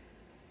I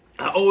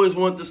always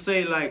want to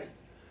say, like,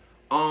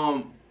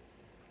 to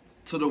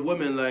the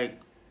women, like,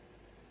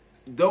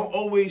 don't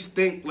always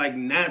think like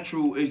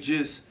natural is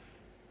just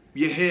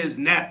your hair's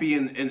nappy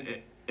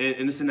and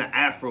it's in an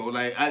afro,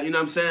 like, you know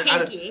what I'm saying?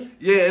 Kinky.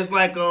 It's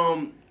like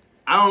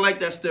I don't like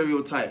that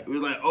stereotype.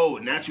 We're like, oh,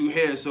 natural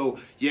hair, so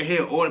your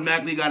hair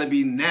automatically got to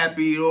be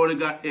nappy.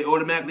 It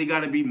automatically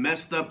got to be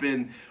messed up,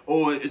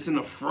 or it's in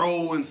a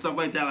fro and stuff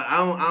like that. Like,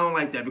 I don't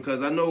like that,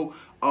 because I know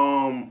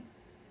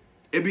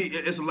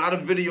it's a lot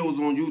of videos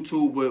on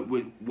YouTube with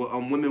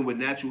women with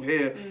natural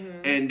hair,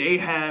 and they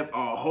have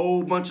a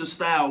whole bunch of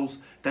styles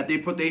that they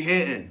put their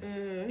hair in.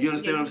 You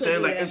understand what I'm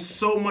saying? Like, it's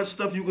so much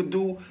stuff you could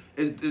do.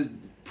 Is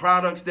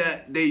products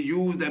that they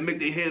use that make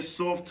their hair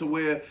soft to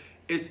where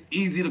it's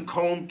easy to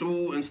comb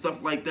through and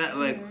stuff like that.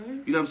 Like,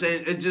 you know what I'm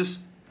saying? It just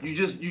you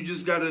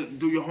just gotta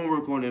do your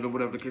homework on it, or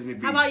whatever the case may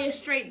be. How about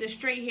the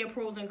straight hair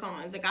pros and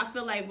cons? Like, I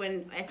feel like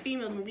as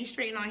females, when we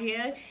straighten our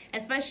hair,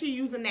 especially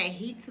using that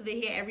heat to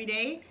the hair every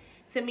day,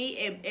 to me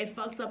it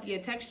fucks up your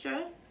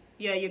texture,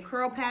 your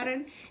curl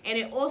pattern, and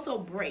it also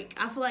break.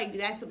 I feel like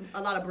that's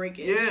a lot of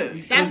breakage. Yeah.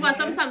 That's why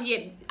sometimes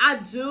I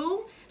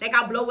do. Like,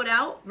 I blow it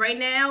out. Right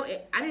now,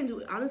 I didn't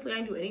do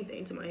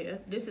anything to my hair.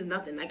 This is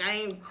nothing. Like,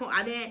 I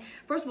didn't,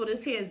 first of all,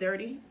 this hair is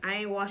dirty. I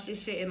ain't washed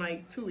this shit in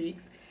like 2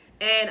 weeks.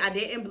 And I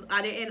didn't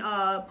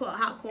put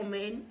hot comb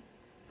in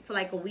for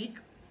like a week,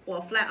 or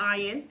a flat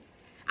iron.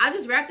 I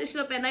just wrap this shit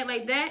up at night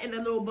like that in a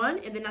little bun,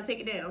 and then I take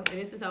it down. And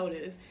this is how it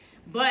is.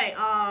 But,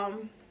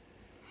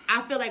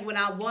 I feel like when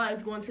I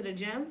was going to the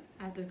gym,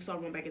 I have to start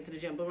going back into the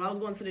gym, but when I was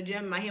going to the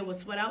gym, my hair was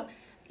sweat out.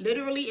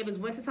 Literally, if it's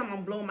wintertime,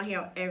 I'm blowing my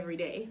hair out every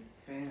day.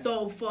 Damn.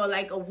 So for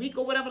like a week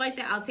or whatever like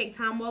that, I'll take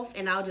time off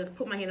and I'll just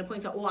put my hair in a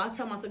ponytail. Or I'll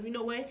tell myself, you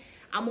know what?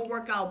 I'm going to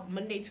work out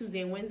Monday,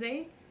 Tuesday, and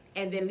Wednesday,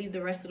 and then leave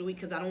the rest of the week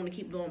because I don't want to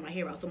keep blowing my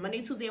hair out. So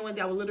Monday, Tuesday, and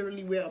Wednesday, I will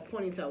literally wear a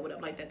ponytail or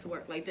whatever like that to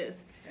work, like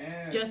this.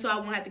 Damn. Just so I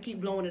won't have to keep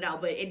blowing it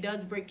out. But it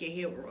does break your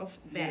hair off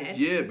bad.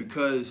 Yeah,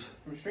 because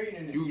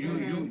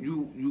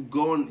you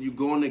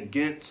going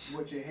against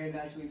what your hair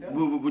naturally does.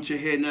 What your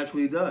hair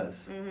naturally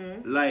does.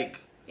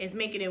 Like, it's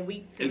making it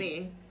weak to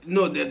me.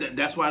 No,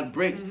 that's why it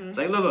breaks.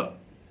 Like, look.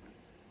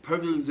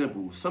 Perfect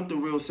example.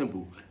 Something real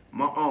simple.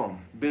 My arm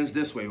bends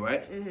this way,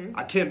 right?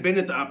 I can't bend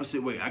it the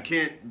opposite way. I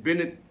can't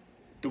bend it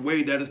the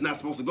way that it's not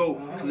supposed to go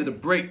because it'll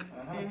break.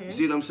 You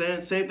see what I'm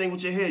saying? Same thing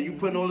with your hair. You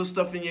putting all this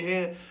stuff in your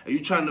hair and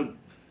you trying to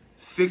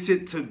fix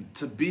it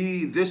to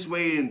be this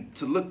way and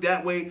to look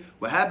that way.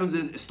 What happens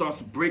is it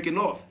starts breaking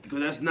off because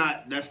that's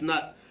not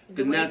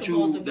the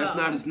natural. That's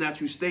not its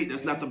natural state.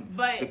 That's not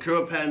the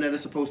curl pattern that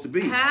it's supposed to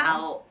be.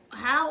 How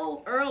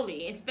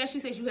early, especially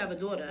since you have a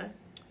daughter.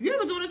 You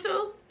have a daughter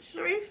too,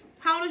 Sharif?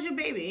 How old is your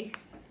baby?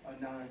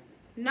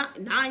 9.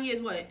 9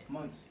 years what?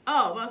 Months.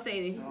 Oh, about to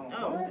say,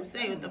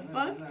 what the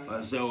fuck?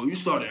 I said, oh, you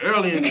started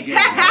early in the game.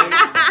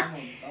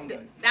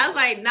 That was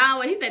like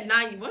 9. He said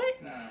 9.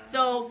 What? Nah.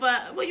 So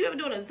you have a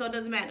daughter, so it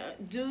doesn't matter.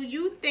 Do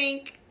you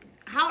think?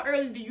 How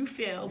early do you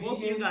feel?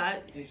 What you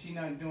got? If she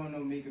not doing no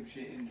makeup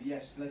shit, and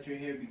yes, let your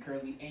hair be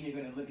curly, and you're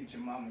gonna look at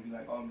your mom and be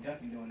like, oh, I'm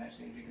definitely doing that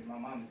shit because my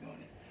mom is doing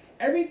it.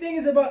 Everything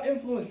is about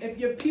influence. If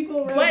your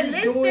people around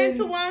but you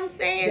listen to what I'm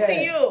saying to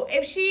you.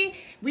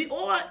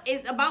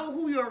 It's about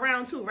who you're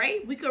around too,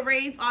 right? We could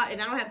raise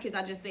and I don't have kids.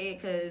 I just say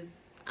it because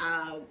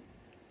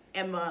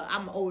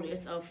I'm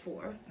oldest of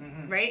 4,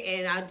 right?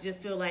 And I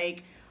just feel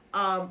like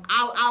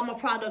I'm a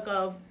product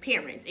of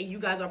parents, and you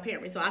guys are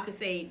parents, so I could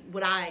say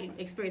what I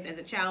experienced as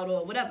a child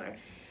or whatever.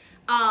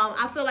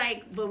 I feel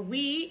like, but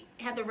we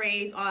have to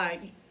raise our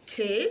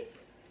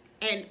kids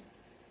and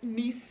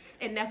nieces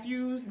and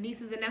nephews.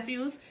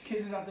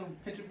 Kids is out the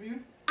picture for you?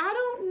 I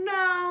don't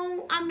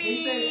know. I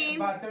mean, they said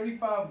about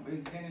 35,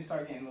 then it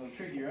start getting a little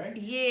tricky, right?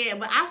 Yeah,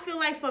 but I feel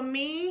like for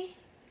me,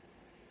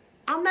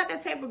 I'm not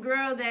that type of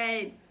girl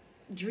that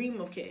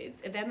dream of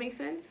kids. If that makes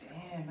sense.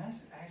 Damn,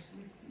 that's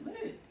actually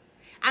lit.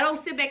 I don't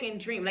sit back and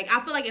dream. Like, I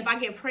feel like if I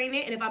get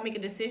pregnant and if I make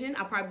a decision,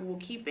 I probably will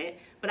keep it.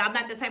 But I'm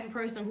not the type of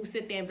person who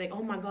sit there and be like,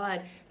 oh my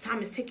God,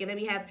 time is ticking. I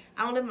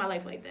don't live my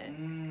life like that.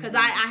 Because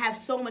I have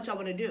so much I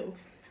want to do.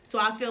 So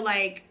I feel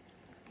like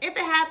if it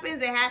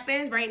happens, it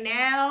happens. Right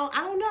now, I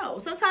don't know.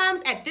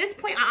 Sometimes at this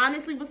point, I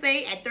honestly would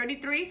say at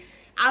 33,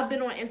 I've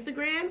been on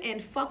Instagram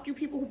and fuck you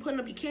people who putting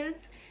up your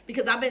kids.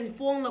 Because I've been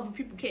falling in love with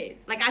people's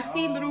kids. Like, I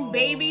see little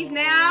babies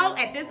now.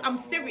 I'm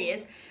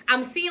serious.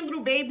 I'm seeing little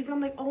babies, and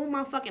I'm like, oh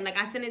my fucking.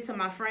 Like, I send it to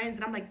my friends,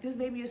 and I'm like, this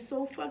baby is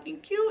so fucking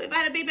cute. If I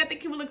had a baby, I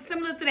think he would look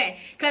similar to that.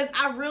 Because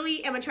I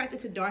really am attracted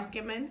to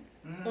dark-skinned men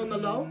on the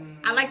low.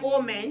 I like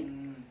all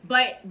men,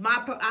 but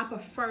I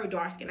prefer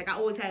dark-skinned. Like, I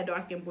always had a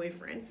dark-skinned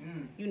boyfriend.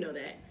 You know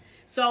that.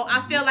 So I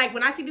feel like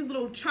when I see these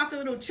little chocolate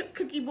little chip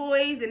cookie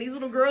boys and these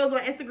little girls on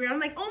Instagram, I'm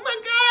like, oh my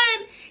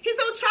God, he's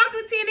so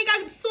chocolatey and they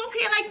got soft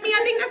hair like me.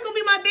 I think that's going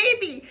to be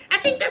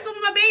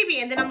my baby.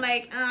 And then I'm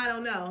like, I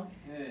don't know.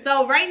 Yeah.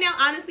 So right now,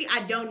 honestly,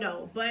 I don't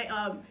know. But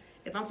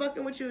if I'm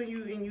fucking with you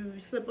and you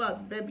slip up,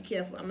 you better be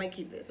careful. I might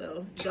keep it.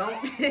 So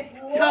don't do it.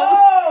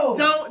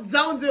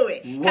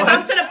 Because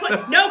I'm to the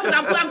point. No,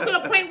 because I'm to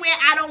the point where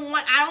I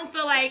don't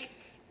feel like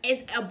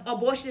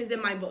abortion is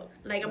in my book.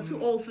 Like, I'm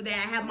too old for that.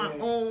 I have my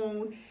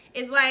own.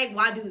 It's like,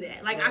 why do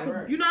that? Like, I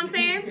could, you know what I'm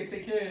saying? You can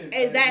take care of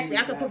exactly.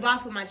 I could provide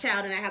for my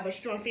child, and I have a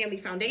strong family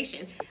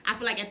foundation. I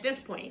feel like at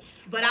this point,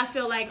 but I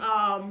feel like,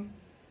 I don't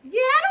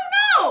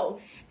know.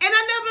 And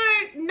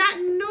I never not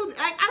knew.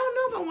 Like, I don't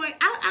know if I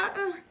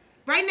want.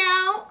 Right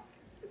now,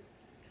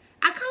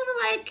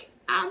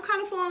 I'm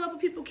kind of falling in love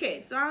with people's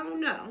kids. So I don't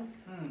know.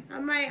 I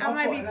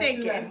might be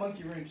thinking. I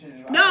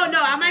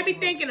might be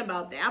thinking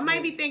about that. I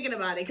might be thinking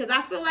about it because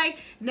I feel like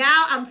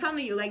now I'm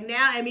telling you, like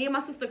now, and me and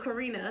my sister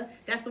Karina,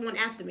 that's the one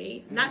after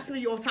me. Not to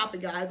be off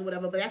topic, guys, or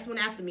whatever, but that's the one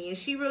after me, and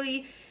she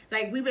really.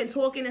 Like, we've been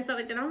talking and stuff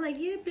like that. And I'm like,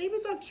 yeah,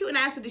 babies are cute. And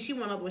I asked her, does she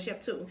want another one? She have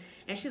two.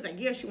 And she's like,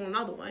 yeah, she want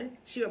another one.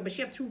 But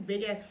she have two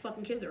big-ass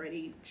fucking kids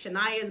already.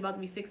 Shania is about to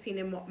be 16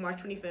 in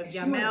March 25th.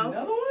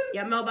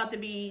 Yamel about to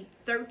be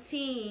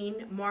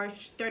 13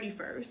 March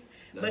 31st.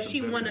 But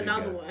she won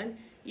another one.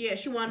 Yeah,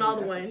 she want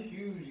another one.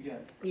 Huge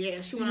gap.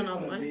 Yeah, she want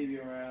another one. Baby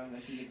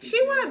around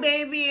she want a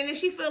baby, and then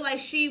she feel like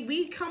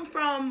we come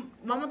from.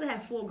 My mother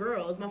had 4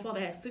 girls. My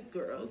father had 6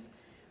 girls.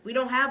 We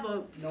don't have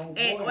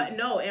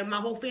and my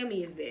whole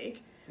family is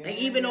big. Like,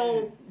 even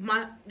though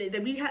I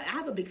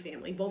have a big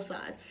family, both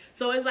sides.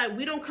 So it's like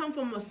we don't come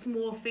from a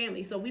small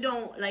family. So we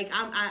don't like.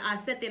 I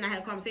sat there and I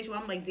had a conversation where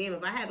I'm like, damn,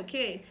 if I have a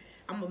kid,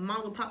 I'm gonna might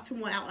as well pop 2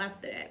 more out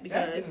after that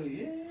because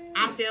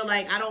I feel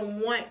like I don't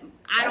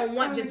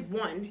want just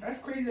one. That's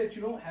crazy that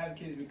you don't have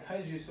kids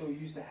because you're so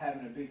used to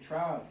having a big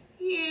tribe.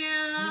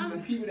 Yeah.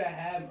 Some people that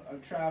have a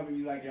tribe and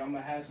you like, yo, I'm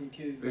gonna have some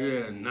kids.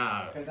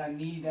 Because I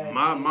need that.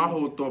 My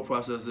whole thought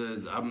process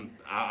is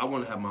I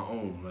want to have my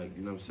own. Like,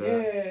 you know what I'm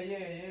saying?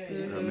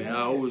 Yeah. I mean,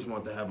 I always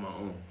want to have my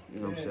own. You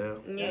know what I'm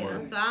saying?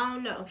 Yeah. So I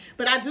don't know,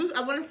 but I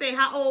want to say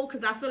how old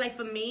because I feel like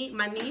for me,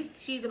 my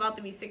niece, she's about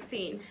to be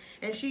 16,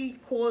 and she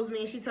calls me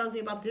and she tells me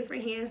about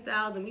different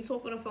hairstyles, and we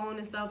talk on the phone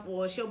and stuff,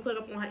 or she'll put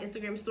up on her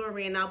Instagram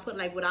story, and I'll put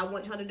like what I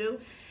want her to do.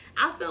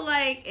 I feel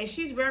like, and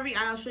she's very,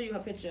 I'll show you her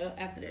picture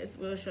after this.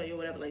 We'll show you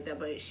whatever like that.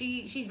 But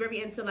she's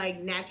very into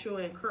like natural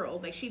and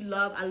curls. Like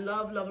I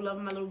love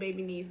my little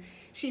baby niece.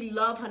 She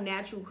love her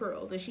natural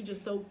curls, and she's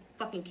just so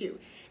fucking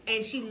cute.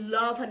 And she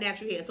love her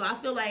natural hair. So I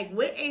feel like,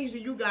 what age do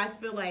you guys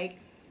feel like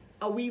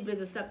a weave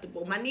is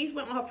acceptable? My niece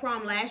went on her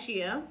prom last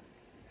year,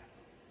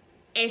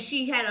 and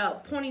she had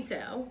a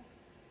ponytail.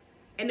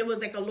 And it was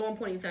like a long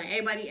ponytail.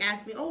 Everybody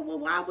asked me, oh, well,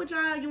 why would you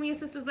and your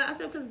sisters let? I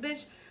said, because,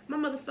 bitch, my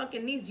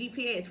motherfucking niece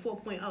GPA is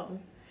 4.0.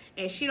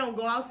 And she don't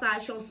go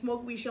outside. She don't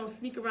smoke weed. She don't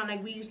sneak around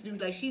like we used to do.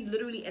 Like, she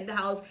literally at the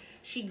house.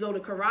 She go to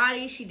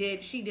karate. She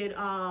did,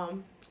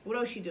 what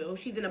else she do?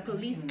 She's in a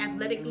police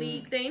athletic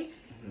league thing.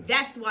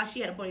 That's why she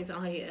had a ponytail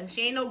on her hair.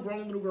 She ain't no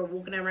grown little girl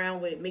walking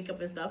around with makeup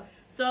and stuff.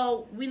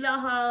 So we let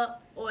her,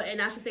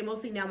 and I should say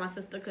mostly now my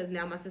sister, because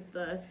now my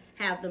sister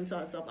have them to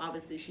herself.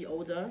 Obviously, she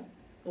older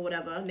or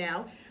whatever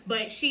now.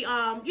 But she,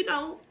 you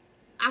know,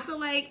 I feel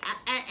like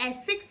at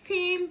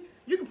 16,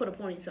 you can put a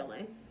ponytail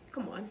in.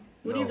 Come on.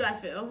 What do you guys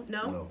feel?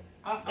 No?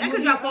 That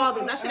could y'all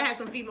fathers. I should have had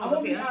some females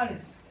up here. I'm gonna be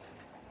honest.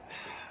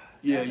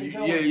 Yeah.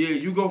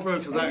 You go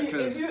first,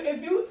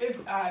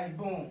 Alright,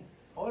 boom.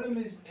 Autumn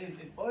is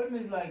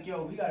like,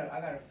 yo, I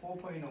got a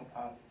 4.0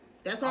 pop.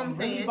 That's what I'm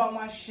saying. Really about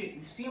my shit.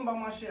 You see about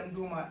my shit. I'm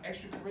doing my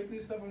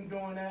extracurricular stuff. I'm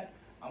doing that.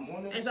 I'm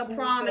on the It's a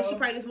prom, and she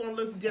probably just want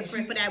to look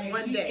different for that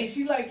one day. And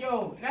she like,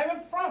 yo, not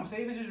even prom.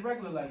 Say if it's just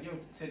regular, like, yo,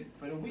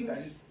 for the week,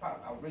 I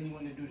really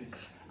want to do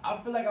this. I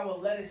feel like I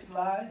would let it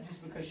slide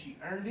just because she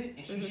earned it,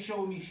 and she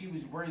showed me she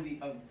was worthy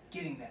of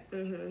getting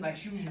that. Like,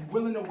 she was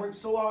willing to work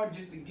so hard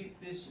just to get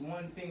this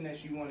one thing that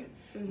she wanted.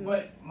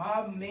 But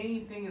my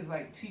main thing is,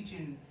 like,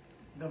 teaching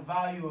the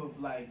value of,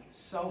 like,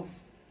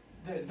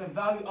 the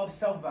value of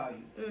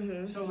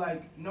self-value. So,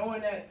 like,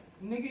 knowing that,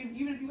 nigga,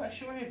 even if you got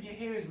short hair, if your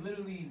hair is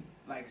literally,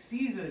 like,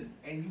 Caesar,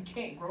 and you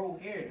can't grow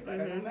hair.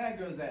 Like, I know mad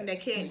girls that they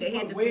can't. They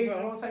put wigs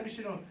and all type of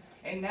shit on.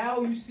 And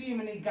now you see them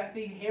and they got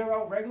their hair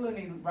out regular and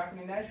they rocking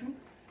their natural.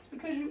 It's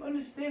because you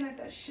understand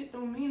that shit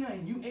don't mean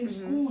nothing. You in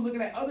school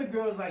looking at other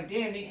girls like,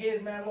 damn, their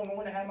hair's mad long. I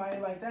want to have my hair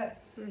like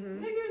that.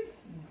 Nigga,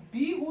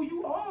 be who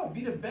you are.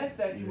 Be the best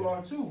that you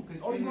are, too.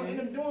 Because all you're going to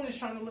end up doing is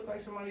trying to look like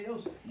somebody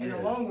else in the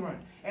long run.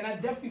 And I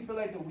definitely feel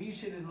like the weave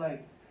shit is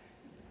like,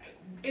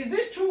 is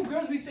this true?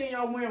 Girls be saying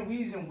y'all wearing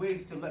weaves and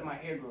wigs to let my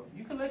hair grow.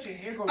 You can let your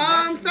hair grow.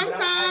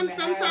 Sometimes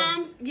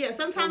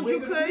you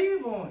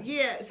could.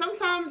 Yeah,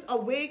 sometimes a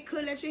wig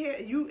could let your hair.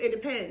 It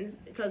depends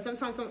because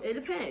sometimes it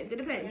depends.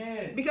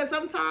 Yeah. Because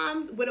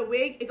sometimes with a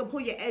wig, it can pull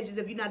your edges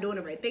if you're not doing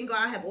it right. Thank God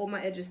I have all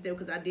my edges still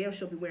because I damn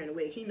sure be wearing a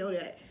wig. He know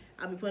that.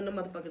 I'll be putting them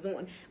motherfuckers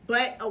on.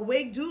 But a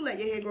wig do let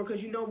your hair grow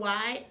because you know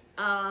why?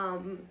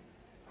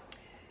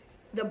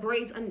 The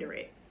braids under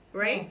it.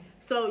 Right?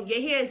 So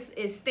your hair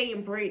is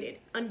staying braided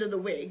under the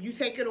wig. You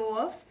take it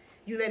off,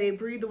 you let it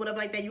breathe or whatever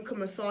like that. You can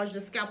massage the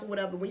scalp or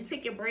whatever. When you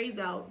take your braids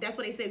out, that's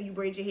what they say when you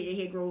braid your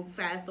hair grow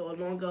faster or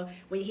longer.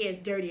 When your hair is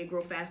dirty, it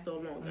grow faster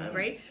or longer,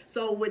 right?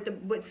 So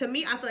to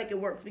me, I feel like it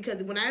works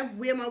because when I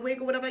wear my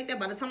wig or whatever like that,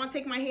 by the time I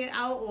take my hair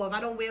out or if I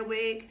don't wear a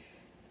wig,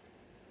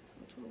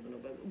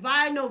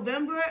 by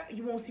November,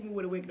 you won't see me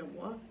with a wig no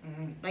more.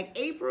 Like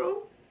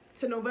April,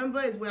 to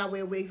November is where I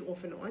wear wigs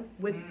off and on,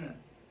 with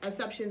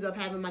exceptions of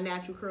having my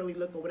natural curly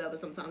look or whatever.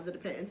 Sometimes it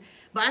depends.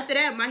 But after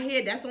that, my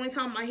hair, that's the only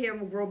time my hair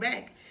will grow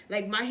back.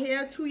 Like my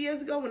hair 2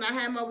 years ago when I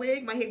had my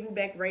wig, my hair grew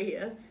back right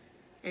here.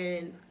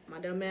 And my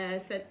dumb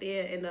ass sat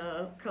there and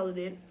colored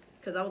it.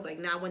 Because I was like,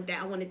 nah, I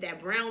wanted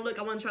that brown look.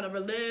 I wasn't trying to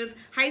relive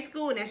high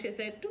school. And that shit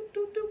said, doop,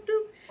 doop, doop,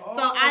 doop. Oh.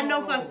 So I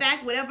know for a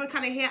fact, whatever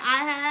kind of hair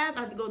I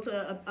have to go to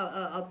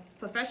a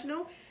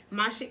professional.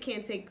 My shit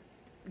can't take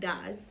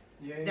dyes.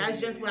 Yeah, that's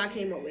just what I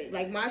came up with.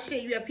 Like my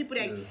shit, you have people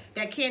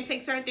that can't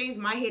take certain things.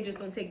 My hair just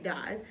don't take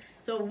dyes.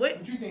 So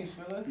what you think,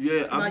 Spiller?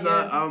 Yeah, I'm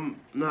not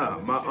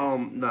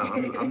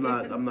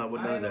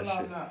with none of that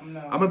shit.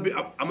 I'm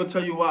gonna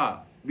tell you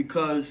why.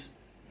 Because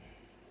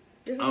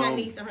this is my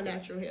niece and her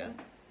natural hair.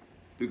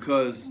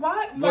 Because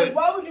why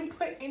would you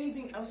put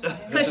anything else on?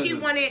 Because she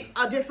wanted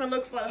a different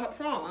look for her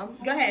prom.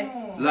 Go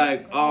ahead.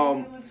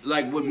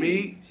 Like with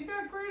me. She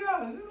got great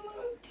eyes.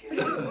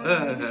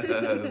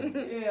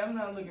 Yeah, I'm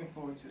not looking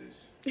forward to this.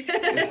 I'm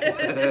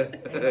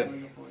not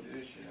looking forward to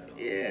this shit at all.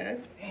 Yeah.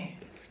 Damn.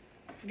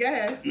 Go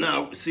ahead.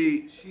 Now,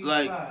 see,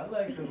 like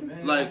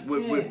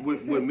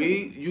with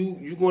me,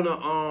 you're gonna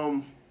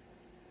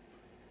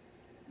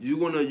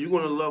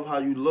love how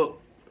you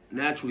look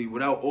naturally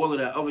without all of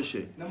that other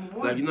shit.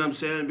 Like, you know what I'm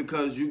saying?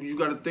 Because you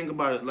got to think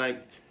about it.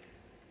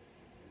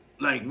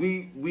 Like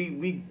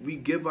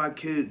we give our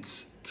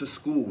kids to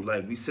school.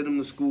 Like, we send them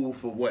to school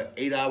for what,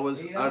 8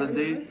 hours out of the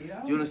day?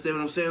 You understand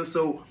what I'm saying?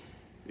 So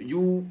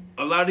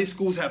a lot of these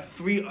schools have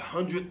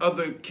 300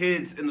 other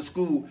kids in the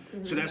school,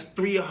 so that's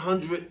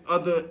 300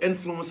 other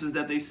influences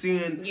that they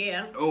seeing.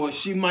 Yeah. Or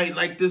she might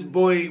like this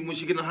boy when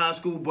she get in high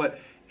school, but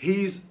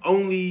he's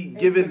only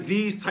giving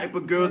these type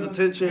of girls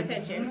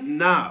attention.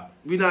 Nah,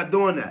 we not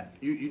doing that.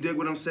 You dig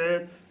what I'm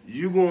saying?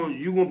 You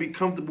gonna be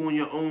comfortable in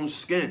your own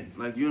skin.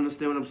 Like, you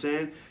understand what I'm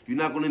saying? You're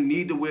not gonna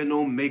need to wear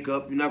no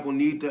makeup. You're not gonna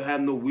need to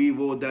have no weave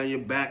all down your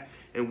back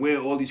and wear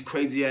all these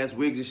crazy ass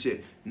wigs and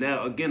shit.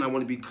 Now, again, I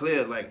want to be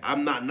clear. Like,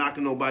 I'm not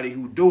knocking nobody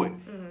who do it.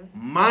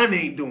 Mine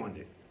ain't doing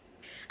it.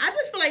 I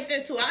just feel like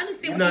this too. I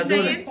understand what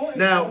you're saying.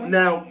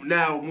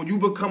 Now, when you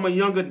become a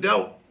young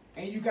adult,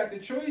 and you got the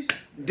choice,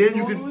 then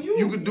you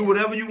could do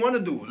whatever you want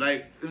to do.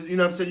 Like, you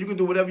know what I'm saying? You can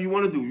do whatever you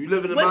want to do. You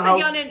living in my house.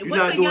 You're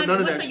not doing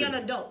none of that shit. What's a young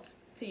adult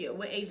to you?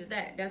 What age is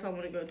that? That's what I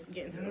want to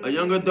get into. A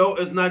young adult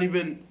is not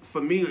even, for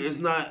me, it's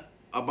not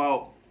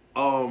about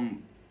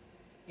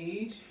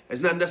age.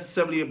 It's not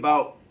necessarily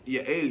about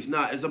your age.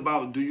 Nah, it's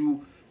about do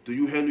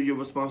you handle your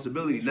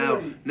responsibility.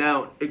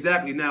 Now,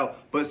 exactly. Now,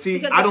 but see,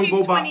 because I don't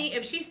go by.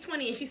 If she's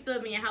 20 and she's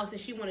still in your house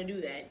and she want to do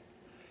that.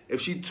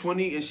 If she's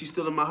 20 and she's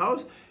still in my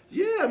house,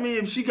 yeah. I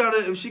mean, if she got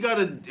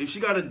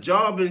a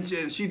job and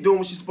she doing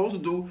what she's supposed to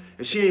do,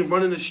 and she ain't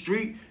running the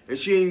street, and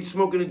she ain't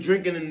smoking and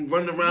drinking and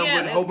running around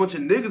with a whole bunch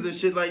of niggas and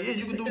shit, like, yeah,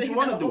 you can do what you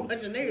want to do.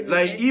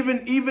 Like,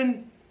 even.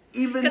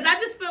 Because I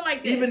just feel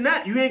like this. Even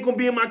that, you ain't gonna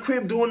be in my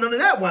crib doing none of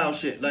that wild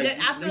shit. Like,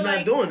 you're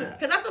not doing that.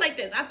 Because I feel like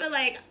this. I feel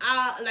like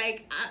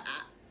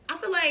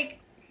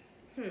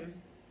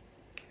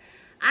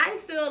I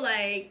feel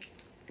like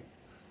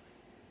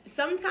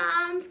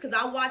sometimes, because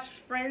I watch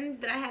friends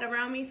that I had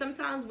around me,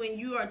 sometimes when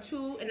you are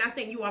too, and not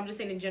saying you, I'm just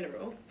saying in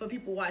general, for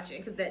people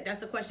watching, because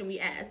that's the question we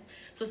asked.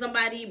 So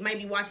somebody might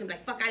be watching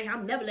like, fuck out of here,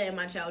 I'm never letting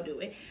my child do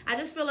it. I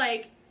just feel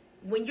like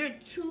when you're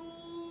too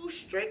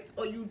strict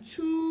or you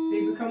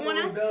too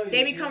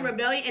they become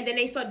rebellious, and then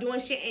they start doing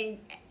shit, and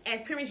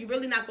as parents you're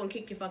really not gonna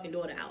kick your fucking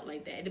daughter out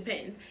like that. It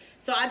depends.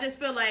 So I just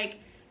feel like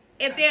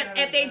if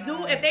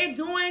they're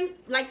doing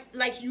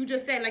like you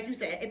just said,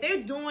 if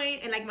they're doing,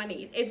 and like my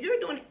niece, if you're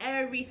doing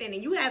everything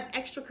and you have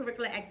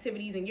extracurricular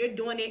activities and you're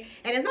doing it,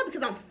 and it's not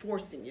because I'm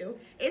forcing you,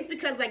 it's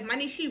because like my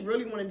niece, she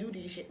really want to do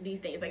these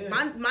things. Like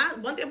my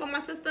one thing about my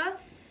sister,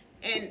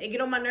 and it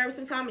get on my nerves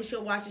sometimes, and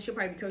she'll watch it, she'll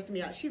probably be cursing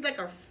me out. She's like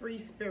a free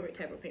spirit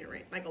type of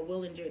parent, like a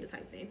Will and Jada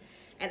type thing.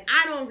 And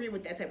I don't agree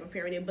with that type of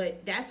parenting,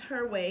 but that's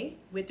her way.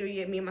 With 3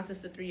 years, me and my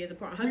sister 3 years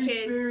apart. Her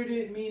kids,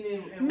 free-spirited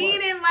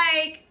meaning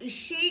like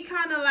she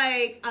kind of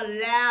like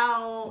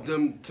allow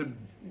them to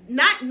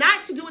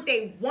not to do what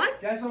they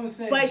want. That's what I'm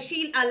saying. But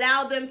she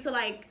allowed them to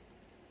like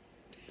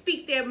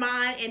speak their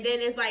mind, and then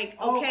it's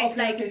like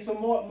okay. So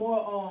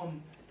more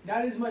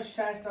not as much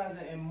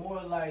chastising and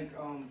more like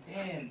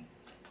damn.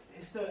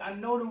 I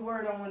know the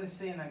word I want to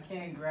say and I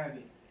can't grab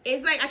it.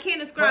 It's like I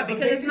can't describe it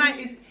because it's not.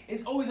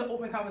 It's always an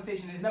open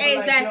conversation. It's never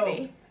exactly.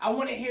 like, yo, I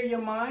want to hear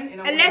your mind. And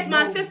unless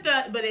my sister,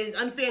 but it's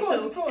unfair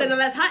too, because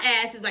unless her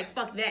ass is like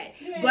fuck that.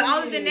 But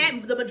other than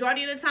that, the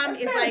majority of the time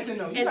it's like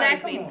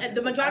exactly.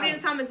 The majority of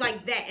the time is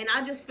like that, and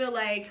I just feel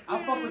like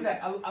I fuck with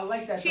that. I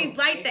like that. She's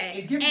like that.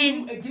 It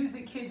gives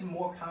the kids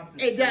more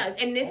confidence. It does,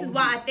 and this is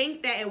why I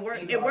think that it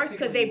works. It works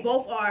because they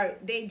both are.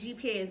 Their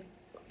GPA is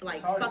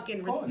like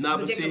fucking ridiculous. Nah,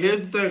 but see,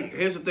 here's the thing.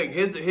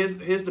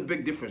 Here's the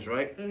big difference,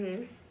 right?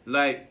 Mm-hmm.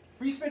 Like.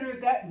 Free spirit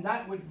at that,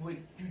 not with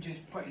you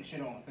just putting shit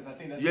on, because I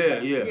think that's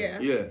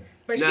yeah.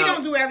 But now, she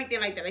don't do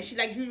everything like that. Like she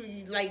like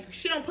you like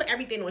she don't put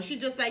everything on. She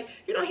just like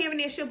here and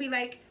there she'll be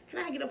like, can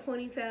I get a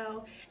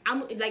ponytail?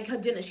 I'm like her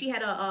dinner. She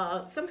had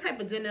a some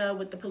type of dinner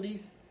with the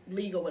police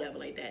league or whatever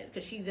like that.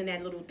 Because she's in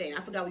that little thing.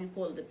 I forgot what you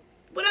call it.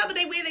 Whatever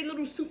they wear, they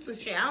little suits and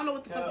shit. I don't know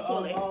what the fuck you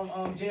call it.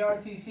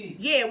 JRTC.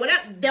 Yeah,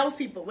 whatever. Those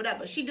people,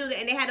 whatever. She did it,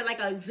 and they had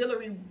like an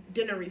auxiliary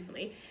dinner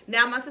recently.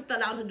 Now my sister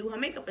allowed her to do her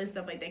makeup and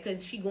stuff like that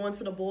because she going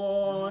to the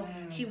ball.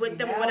 She with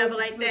them or whatever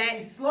like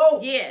that.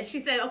 Slow. Yeah, she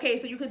said okay,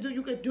 so you could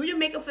do your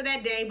makeup for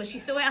that day, but she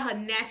still had her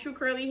natural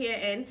curly hair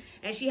in,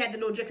 and she had the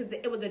little dress because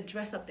it was a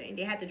dress up thing.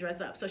 They had to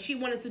dress up, so she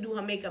wanted to do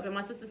her makeup, and my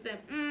sister said,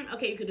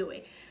 okay, you could do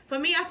it. For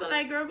me, I feel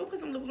like, girl, go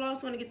put some lip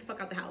gloss on and get the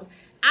fuck out the house.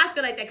 I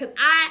feel like that because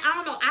I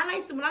don't know. I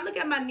like to, when I look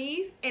at my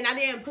niece and I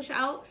didn't push her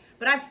out,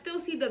 but I still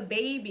see the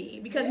baby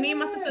because me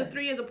and my sister are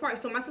 3 years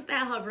apart. So my sister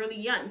had her really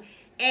young,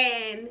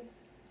 and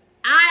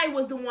I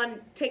was the one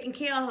taking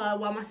care of her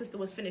while my sister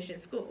was finishing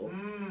school.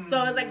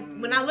 So it's like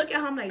when I look at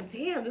her, I'm like,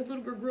 damn, this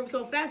little girl grew up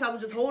so fast. I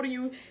was just holding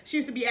you. She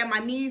used to be at my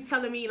knees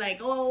telling me like,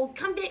 oh,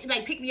 come back,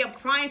 like pick me up,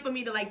 crying for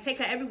me to like take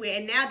her everywhere.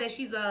 And now that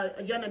she's a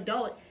young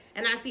adult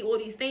and I see all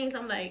these things,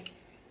 I'm like,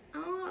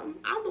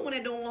 I'm the one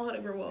that don't want her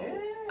to grow up. Yeah,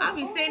 I'll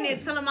be sitting there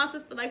telling my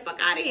sister like, fuck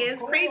out of here.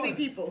 It's crazy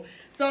people.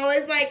 So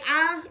it's like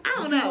I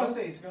don't know. What you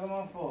gonna say?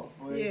 My fault.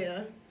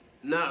 Yeah.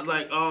 Not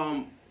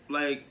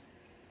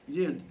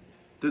yeah.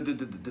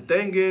 The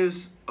thing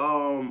is,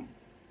 I'm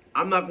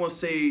not gonna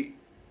say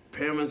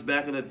parents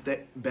back in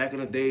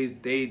the days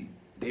they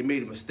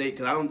made a mistake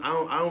because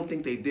I don't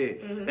think they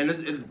did. And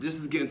this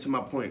is getting to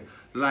my point.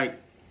 Like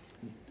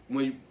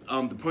when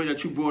the point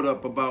that you brought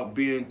up about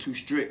being too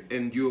strict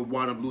and you'll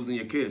wind up losing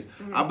your kids.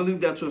 I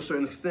believe that to a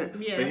certain extent.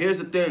 Yeah. But here's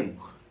the thing.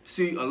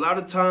 See, a lot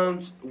of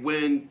times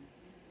when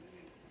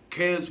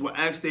kids will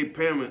ask their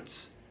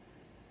parents,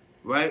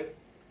 right?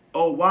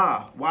 Oh,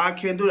 why? Why I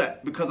can't do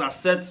that? Because I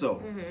said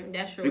so.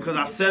 That's true. Because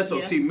I said so.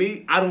 Yeah. See,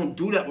 me, I don't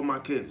do that with my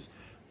kids.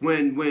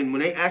 When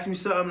they ask me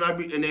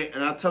something,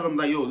 and I tell them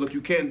like, yo, look,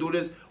 you can't do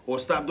this, or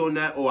stop doing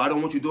that, or I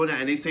don't want you doing that,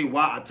 and they say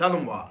why, I tell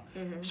them why.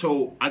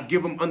 So I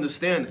give them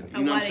understanding.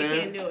 You know what I'm saying? Why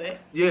they can't do it.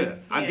 Yeah,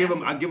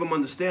 I give them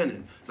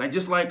understanding. Like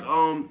just like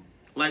my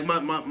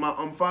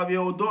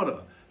 5-year-old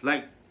daughter.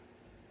 Like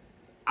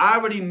I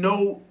already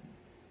know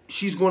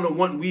she's gonna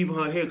want weave in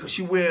her hair because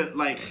she wear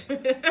like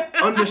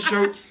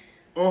undershirts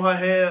on her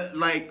hair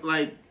like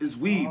it's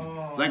weave.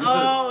 Like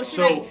so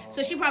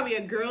she probably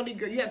a girly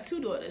girl. You have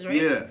 2 daughters,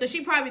 right? Yeah. So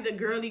she probably the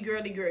girly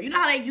girl. You know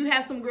how like you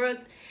have some girls,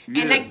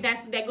 and like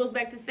that goes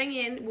back to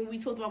saying when we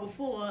talked about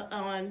before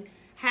on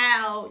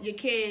how your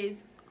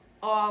kids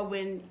are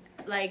when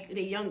like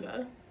they're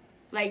younger.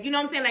 Like, you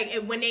know what I'm saying?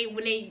 Like, when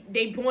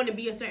they born to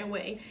be a certain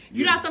way.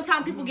 You know how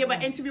sometimes people give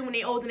an interview when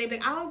they old and they be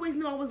like, I always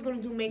knew I was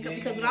going to do makeup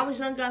because when I was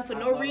younger, for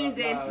no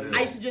reason,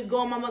 I used to just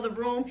go in my mother's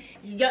room.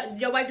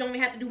 Your wife don't even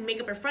have to do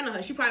makeup in front of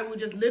her. She probably would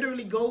just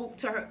literally go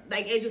to her.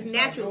 Like, it's just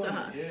natural to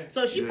her. Yeah.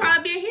 So she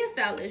probably be a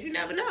hairstylist. You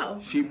never know.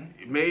 She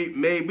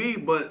may be,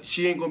 but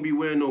she ain't gonna be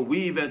wearing no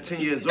weave at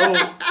 10 years old.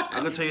 I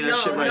can tell you that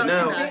shit right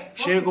now.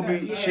 She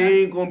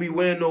ain't gonna be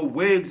wearing no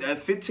wigs at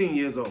 15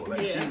 years old.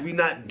 Like we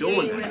not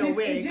doing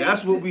that.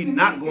 That's what we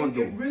not gonna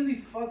do. It really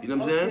fucks you know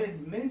what I'm saying? Up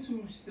their mental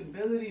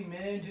stability,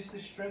 man. Just the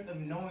strength of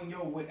knowing, yo,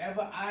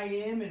 whatever I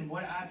am and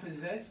what I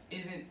possess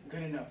isn't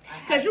good enough.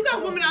 Because you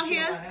got women out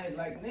here.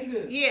 Like,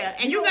 nigga, yeah,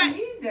 and you got.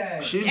 Need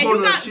that. She's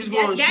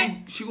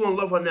gonna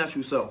love her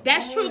natural self.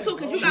 That's true too,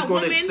 because you got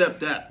women. She's gonna accept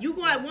that. You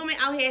got women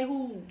out here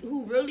who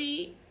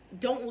really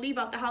don't leave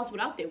out the house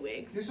wuthout their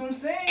wigs. That's what I'm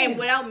saying. And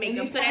without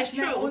makeup, so that's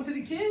true. Onto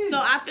the kids. So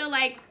I feel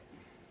like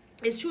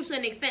it's true to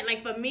an extent.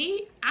 Like for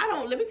me,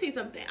 let me tell you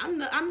something. I'm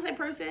the type of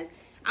person.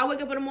 I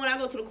wake up in the morning, I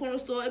go to the corner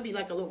store, it'd be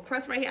like a little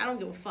crust right here. I don't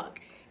give a fuck.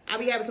 I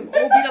be having some old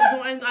beat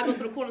up joints. I go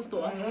to the corner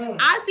store.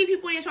 I see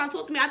people in there trying to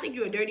talk to me. I think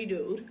you're a dirty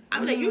dude. I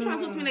be like, you trying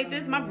to talk to me like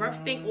this? My breath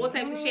stink, all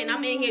types of shit. And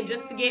I'm in here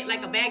just to get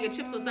like a bag of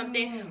chips or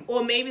something,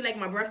 or maybe like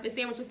my breakfast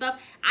sandwich and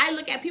stuff. I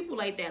look at people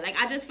like that.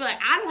 Like I just feel like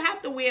I don't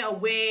have to wear a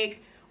wig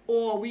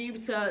or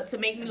weave to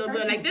make me look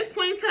good. Like this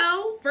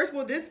ponytail. First of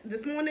all,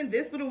 this morning,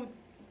 this little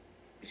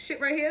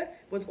shit right here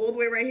was all the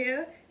way right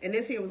here, and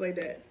this here was like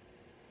that.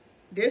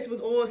 This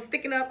was all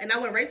sticking up, and I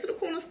went right to the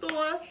corner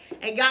store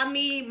and got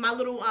me my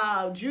little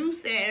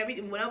juice and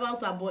everything, whatever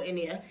else I bought in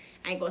there.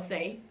 I ain't gonna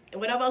say.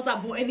 And whatever else I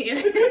bought in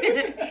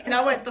there. And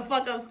I went the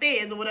fuck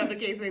upstairs or whatever the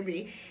case may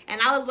be.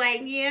 And I was like,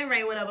 yeah,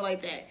 right, whatever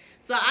like that.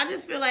 So I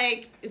just feel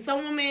like some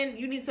women,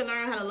 you need to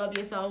learn how to love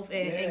yourself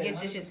and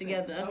get your shit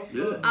together.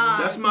 Yeah,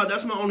 that's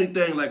my only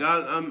thing. Like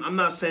I'm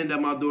not saying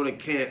that my daughter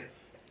can't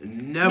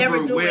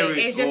never do wear it.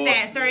 It's just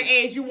that at a certain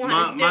age you want her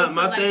to still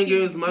my thing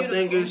is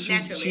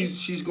naturally.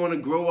 she's gonna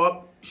grow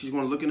up. She's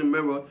gonna look in the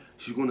mirror.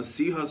 She's gonna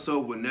see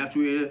herself with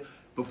natural hair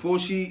before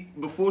she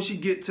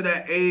get to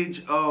that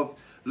age of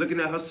looking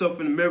at herself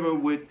in the mirror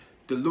with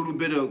the little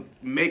bit of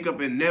makeup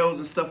and nails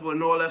and stuff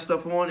and all that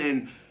stuff on,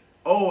 and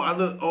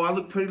I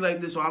look pretty like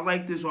this, or I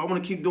like this, or I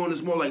want to keep doing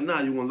this more. Like,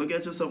 nah, you're gonna look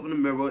at yourself in the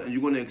mirror and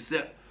you're gonna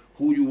accept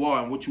who you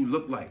are and what you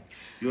look like.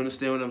 You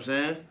understand what I'm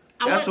saying?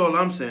 That's all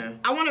I'm saying.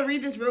 I want to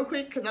read this real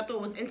quick because I thought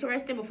it was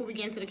interesting before we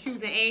get into the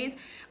Q's and A's.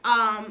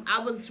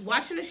 I was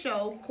watching a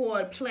show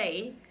called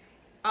Play.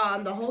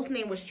 The host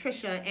name was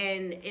Trisha,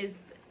 and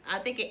I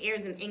think it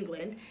airs in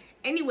England.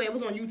 Anyway, it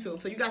was on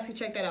YouTube, so you guys can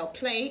check that out.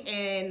 Play,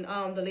 and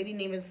the lady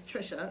name is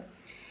Trisha.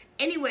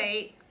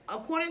 Anyway,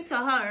 according to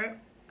her,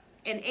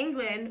 in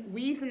England,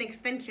 weaves and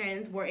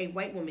extensions were a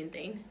white woman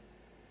thing.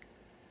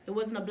 It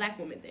wasn't a black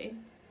woman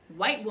thing.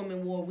 White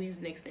women wore weaves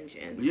and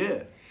extensions.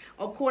 Yeah.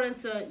 According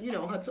to,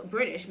 her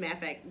British, matter of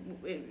fact,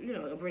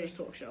 a British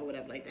talk show or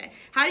whatever like that.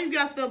 How do you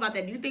guys feel about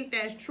that? Do you think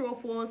that's true or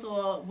false,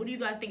 or what do you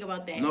guys think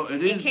about that? No,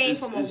 it came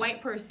from a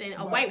white person,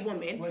 a white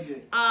woman.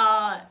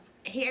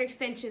 Hair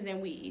extensions and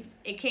weave.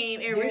 It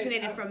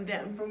originated from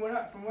them. From what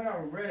I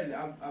read,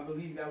 I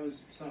believe that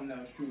was something that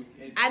was true.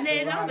 I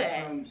didn't know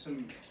that.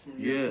 From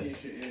European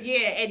shit.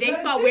 Yeah, and they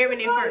start wearing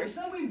it first.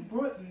 Somebody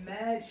brought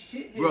mad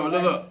shit here. Bro,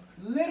 look.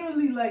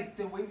 Literally, like,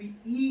 the way we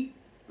eat,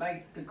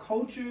 like, the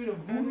culture, the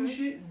voodoo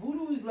shit.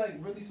 Voodoo is, like,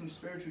 really some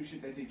spiritual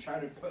shit that they try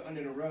to put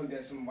under the rug.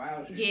 That's some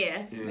wild shit.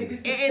 Yeah. Like,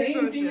 it's the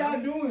same thing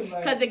y'all doing.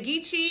 Because the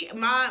Geechee,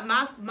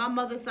 my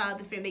mother's side of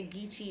the family,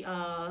 Geechee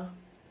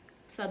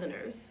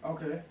Southerners.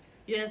 Okay.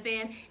 You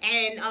understand?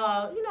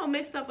 And,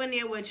 mixed up in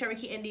there with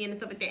Cherokee Indian and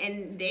stuff like that.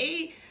 And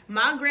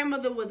my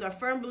grandmother was a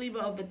firm believer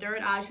of the third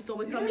eye. She used to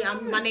always tell me,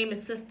 my name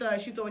is sister.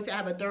 She used to always say I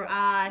have a third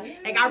eye. Yeah.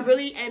 Like, I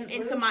really am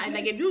into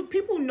like, if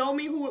people know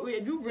me,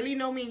 if you really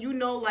know me,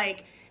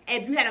 like,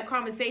 if you had a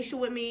conversation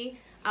with me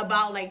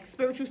about, like,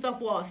 spiritual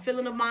stuff or a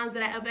feeling of mine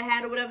that I ever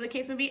had or whatever the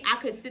case may be, I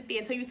could sit there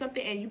and tell you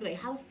something and you'd be like,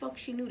 how the fuck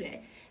she knew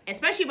that?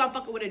 Especially if I'm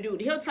fucking with a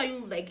dude. He'll tell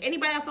you, like,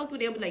 anybody I fucked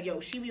with, they'll be like, yo,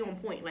 she be on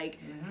point. Like,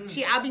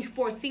 I'll be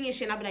foreseeing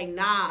shit and I'll be like,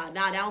 nah,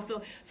 that don't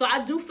feel. So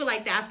I do feel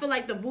like that. I feel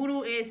like the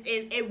voodoo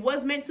it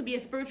was meant to be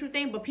a spiritual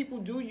thing, but people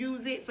do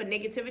use it for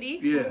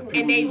negativity. Yeah.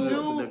 And they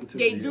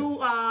do,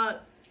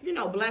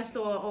 bless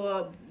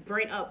or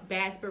bring up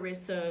bad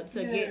spirits to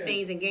get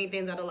things and gain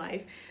things out of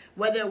life,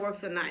 whether it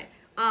works or not.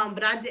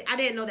 But I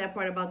didn't know that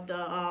part about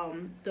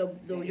the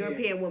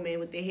European woman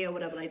with their hair,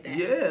 whatever like that.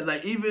 Yeah,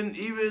 like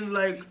even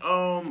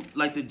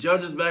like the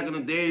judges back in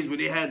the days where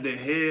they had the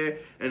hair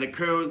and the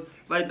curls,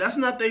 like that's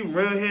not their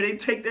real hair. They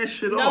take that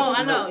shit off. No,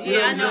 I know.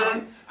 I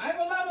know. I ain't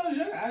gonna lie, when I was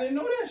young, I didn't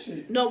know that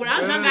shit. No, when I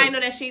was young, I didn't know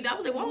that shit. I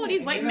was like, whoa,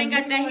 these white men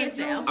got that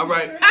hairstyle. All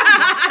right,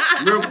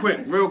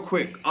 real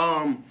quick.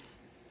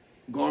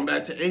 Going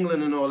back to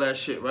England and all that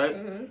shit, right?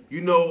 Mm-hmm.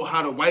 You know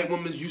how the white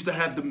women used to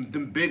have them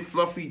big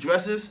fluffy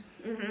dresses?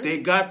 Mm-hmm. They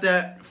got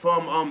that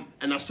from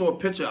and I saw a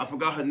picture. I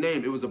forgot her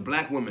name. It was a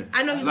black woman.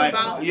 I know who you're talking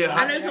about. Yeah,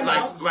 I know you're talking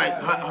about. Like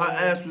her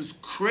ass was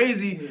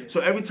crazy. So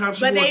every time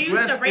she wore a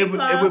dress,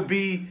 it would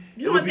be.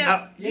 You know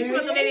that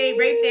they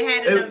raped their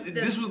head.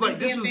 This was like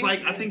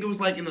I think it was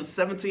like in the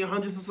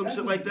 1700s or some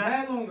shit like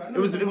that.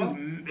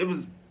 It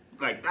was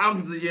like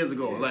thousands of years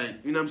ago.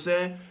 Like, you know what I'm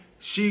saying?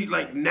 She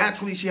like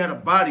naturally she had a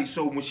body,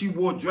 so when she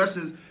wore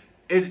dresses,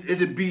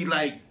 it'd be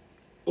like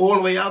all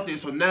the way out there.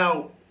 So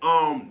now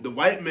the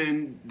white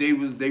men they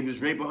was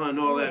raping her and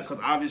all that because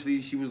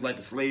obviously she was like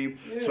a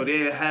slave. Yeah. So they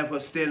have her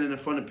standing in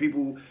front of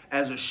people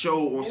as a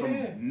show on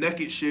some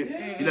naked shit.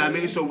 Yeah. You know what I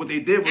mean? So what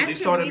they did was they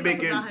started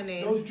making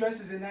those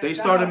dresses in that. They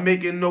started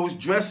making those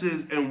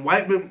dresses, and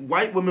white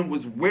women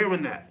was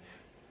wearing that.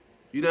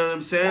 You know what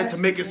I'm saying? To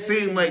make it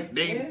seem like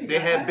they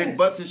had big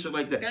butts and shit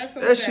like that.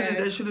 That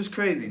shit is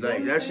crazy.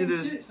 Like that shit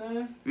is,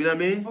 you know what I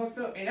mean? Fucked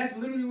up. And that's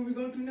literally what we're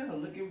going through now.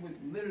 Look at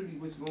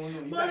what's going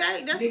on. Well,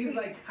 that's niggas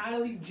like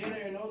Kylie Jenner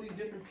and all these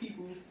different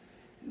people.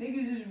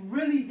 Niggas is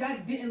really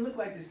that didn't look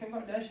like this. Kim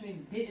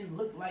Kardashian didn't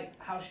look like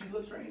how she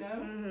looks right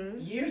now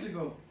years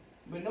ago.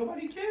 But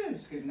nobody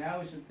cares because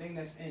now it's a thing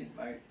that's in.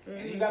 Like,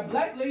 and you got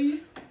black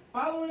ladies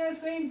following that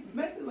same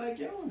method. Like,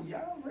 yo,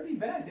 y'all really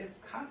bad. They're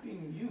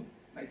copying you.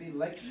 Like, they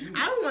like you.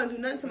 I don't want to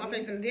do nothing to my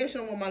face, and they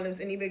shouldn't want my lips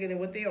any bigger than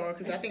what they are,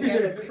 because I think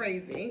that look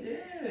crazy.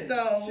 Yeah.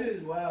 So, shit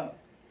is wild.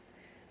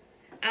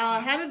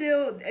 How to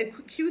deal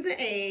accusing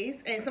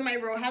A's, and somebody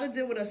wrote how to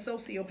deal with a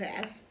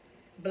sociopath.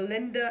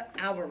 Belinda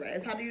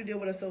Alvarez. How do you deal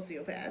with a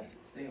sociopath?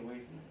 Stay away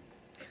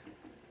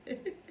from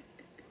them.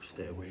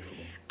 Stay away from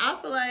them. I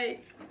feel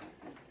like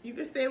you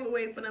can stay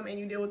away from them, and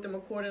you deal with them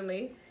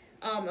accordingly.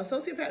 A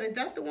sociopath, is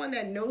that the one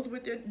that knows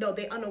what they're... No,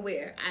 they're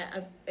unaware.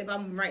 If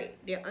I'm right,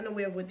 they're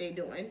unaware of what they're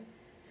doing.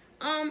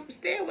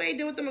 Stay away,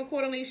 deal with them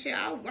accordingly. Shit,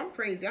 I'm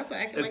crazy. I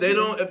start acting if like they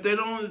don't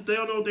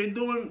know what they're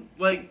doing,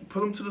 like put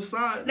them to the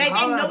side. Like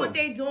they know what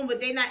they're doing,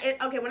 but they not.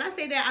 Okay, when I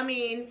say that, I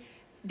mean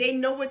they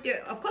know what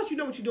they're. Of course, you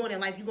know what you're doing in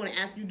life. You're going to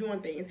ask you doing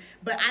things,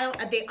 but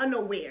they're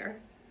unaware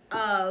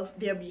of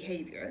their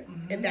behavior,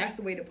 and that's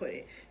the way to put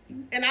it.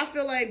 And I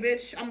feel like,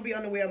 bitch, I'm gonna be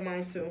unaware of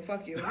mine soon.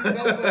 Fuck you. I'm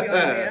both gonna be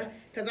unaware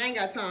because I ain't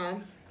got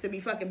time to be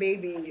fucking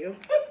babying you.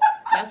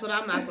 That's what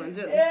I'm not gonna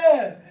do.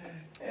 Yeah.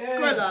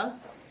 Skrilla.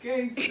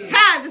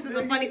 This is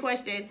a funny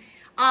question.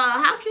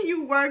 How can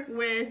you work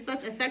with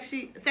such a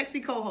sexy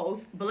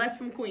co-host, Bless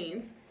from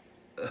Queens?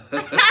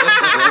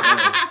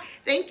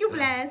 Thank you,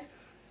 Bless.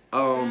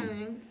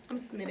 I'm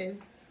smitten.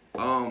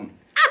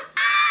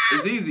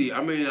 It's easy.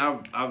 I mean,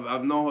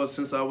 I've known her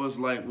since I was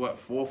like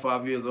 4 or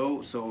 5 years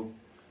old. So,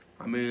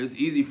 I mean, it's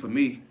easy for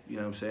me. You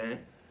know what I'm saying?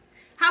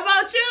 How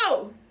about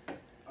you?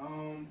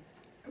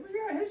 We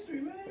got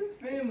history, man. We're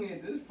family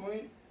at this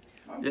point.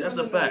 Yeah, that's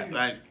a fact.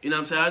 Like, you know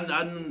what I'm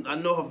saying? I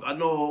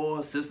know all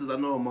her sisters. I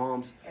know her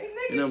moms. Hey,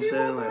 nigga, you know what I'm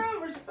saying? Walk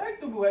around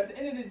respectable. At the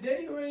end of the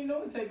day, you already know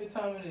what type of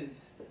time it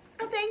is.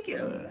 Oh, thank you.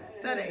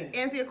 So to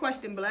answer your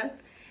question,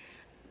 Bless,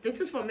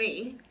 this is for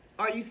me.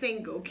 Are you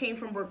single? Came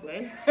from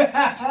Brooklyn. Wait,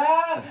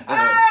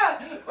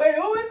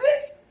 who is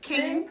it?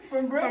 King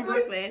from Brooklyn? From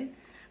Brooklyn.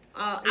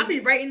 I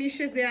be writing these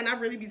shits down. I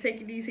really be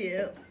taking these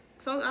here.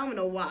 So I don't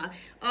know why.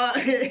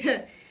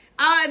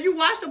 If you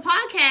watch the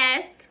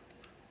podcast,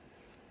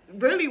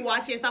 really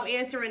watch it. Stop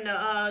answering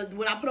the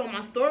what I put on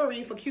my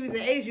story for Q's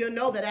and A's. You'll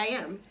know that I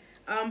am.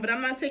 But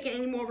I'm not taking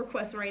any more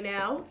requests right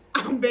now.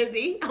 I'm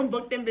busy. I'm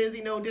booked and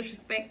busy. No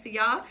disrespect to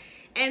y'all.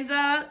 And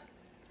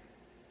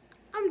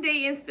I'm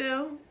dating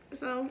still.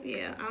 So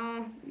yeah,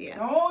 yeah.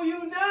 No,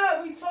 you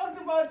not. We talked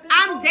about this.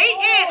 I'm dating.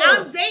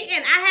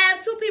 I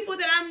have 2 people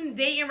that I'm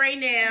dating right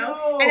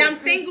now, and I'm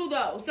single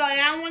though. So I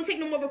don't want to take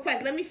no more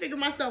requests. Let me figure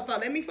myself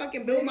out. Let me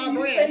fucking build my brand.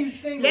 You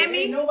say you single.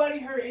 Ain't nobody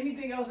heard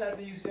anything else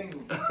after you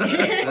single.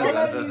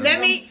 let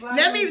me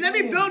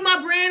build my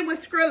brand with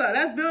Skrilla.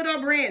 Let's build our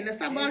brand. Let's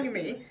stop bugging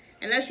me.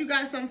 Unless you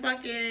got some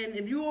fucking,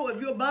 if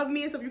you above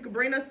me and stuff, you could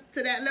bring us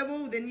to that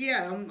level. Then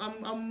yeah,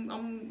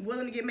 I'm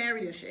willing to get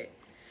married and shit.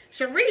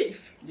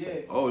 Sharif.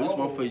 Yeah. Oh, this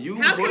one for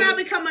you. How can I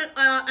become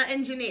an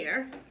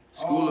engineer?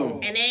 School them.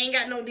 And they ain't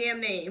got no damn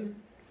name.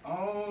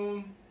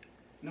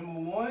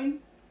 Number 1,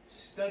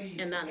 study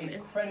Anonymous.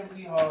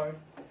 incredibly hard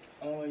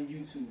on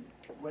YouTube.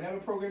 Whatever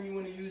program you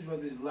want to use,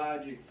 whether it's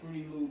Logic,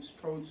 Fruity Loops,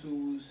 Pro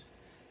Tools,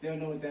 they'll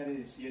know what that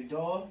is. Your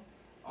DAW,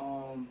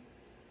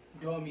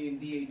 DAW meaning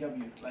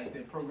DAW, like the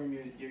program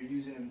you're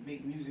using to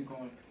make music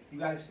on. You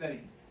gotta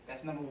study.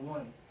 That's number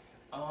 1.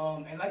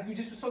 And like we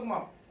just was talking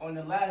about on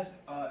the last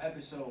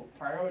episode,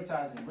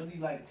 prioritizing, really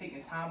like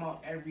taking time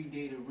out every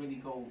day to really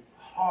go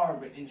hard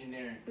with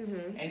engineering.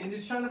 Mm-hmm. And then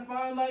just trying to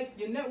find like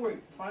your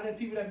network, finding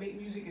people that make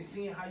music and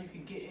seeing how you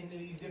can get into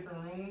these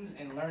different rooms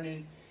and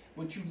learning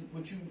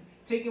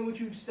taking what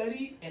you've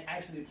studied and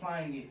actually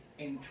applying it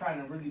and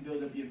trying to really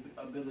build up your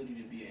ability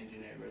to be an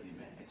engineer, really,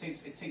 man. It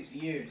takes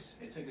years.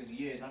 It took us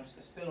years. I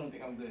still don't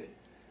think I'm good.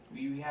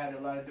 We had a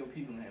lot of dope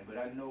people in here, but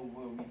I know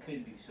where we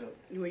could be. So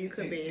where you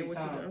could be and what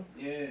time.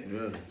 you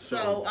know. Yeah.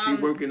 So keep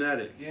working at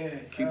it. Yeah.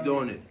 Keep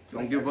doing it.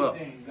 Don't give up.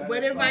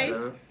 What advice?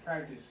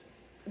 Practice.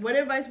 What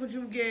advice would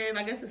you give?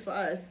 I guess it's for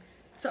us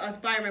to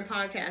aspiring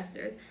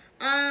podcasters.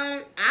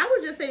 I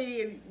would just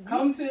say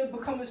come to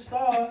become a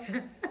star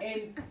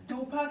and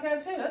do a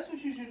podcast here. That's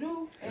what you should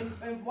do,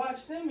 and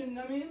watch them. And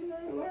I mean,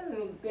 learn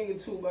a thing or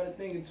two about a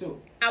thing or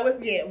two. I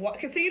would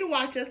continue to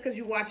watch us because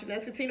you're watching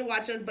us. Continue to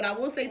watch us, but I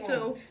will say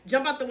too,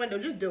 jump out the window.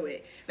 Just do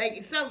it.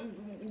 Like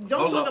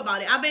don't talk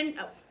about it. I've been.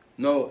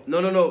 No.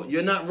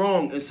 You're not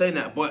wrong in saying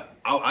that, but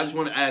I just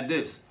want to add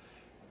this: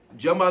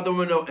 jump out the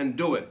window and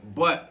do it,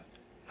 but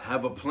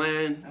have a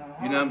plan.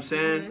 You know what I'm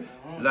saying?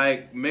 Mm-hmm.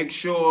 Like make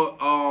sure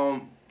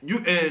you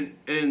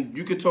and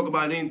you can talk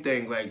about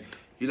anything, like,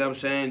 you know what I'm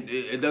saying?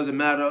 It doesn't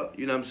matter,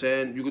 you know what I'm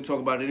saying? You can talk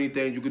about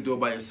anything. You can do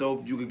it by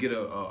yourself. You could get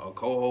a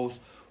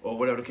co-host or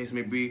whatever the case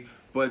may be.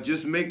 But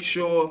just make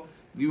sure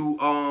you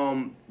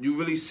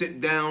really sit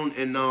down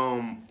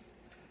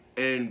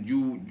and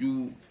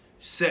you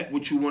set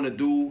what you want to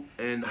do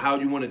and how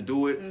you want to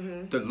do it.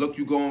 Mm-hmm. The look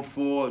you going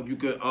for. You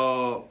could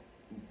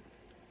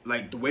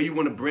like the way you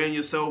want to brand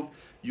yourself.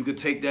 You could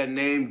take that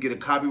name, get a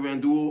copyright, and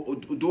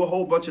do a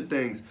whole bunch of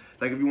things.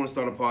 Like if you want to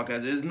start a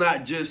podcast, it's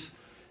not just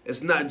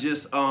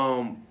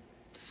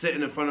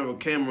sitting in front of a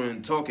camera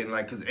and talking,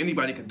 like, because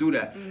anybody could do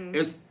that.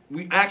 Mm-hmm.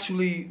 We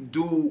actually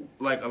do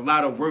like a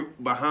lot of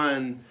work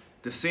behind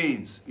the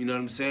scenes. You know what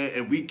I'm saying?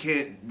 And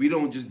we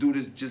don't just do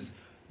this just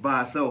by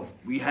ourselves.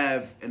 We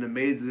have an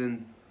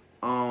amazing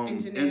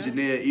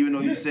engineer. Even though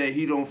he said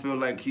he don't feel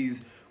like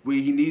he's where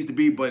he needs to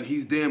be, but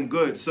he's damn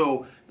good.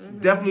 So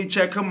definitely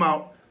check him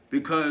out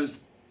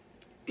because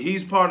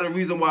he's part of the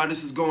reason why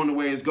this is going the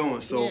way it's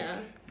going. So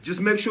just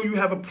make sure you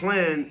have a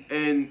plan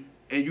and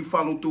you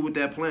follow through with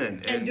that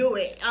plan. And do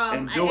it.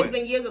 It's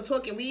been years of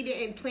talking. We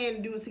didn't plan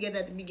to do this together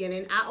at the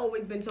beginning. I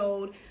always been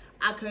told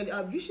I could.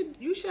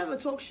 You should have a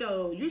talk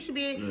show. You should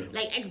be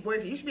like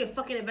ex-boyfriend. You should be a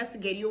fucking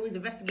investigator. You always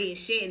investigating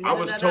shit. And I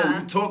was told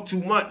you talk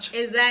too much.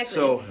 Exactly.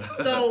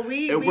 So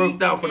we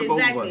worked out for the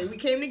both of us. We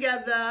came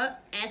together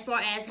as far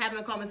as having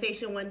a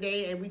conversation one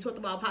day, and we talked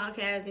about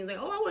podcasts. And he's like,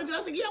 "Oh, I want to do it." I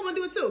was like, "Yeah, I want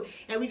to do it too."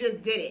 And we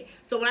just did it.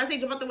 So when I say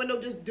jump out the window,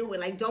 just do it.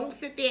 Like, don't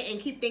sit there and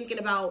keep thinking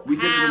about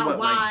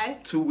why.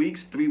 Like 2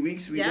 weeks, 3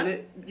 weeks. We did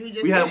it.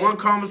 We had one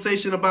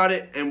conversation about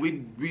it, and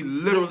we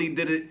literally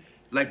did it.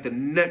 Like the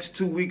next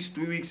 2 weeks,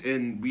 3 weeks,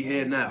 and we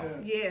here now.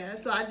 Yeah,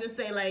 so I just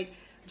say, like,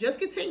 just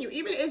continue.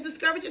 Even it's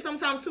discouraging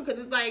sometimes too, because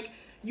it's like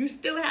you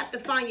still have to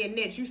find your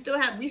niche.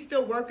 We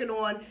still working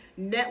on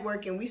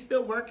networking. We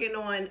still working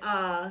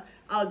on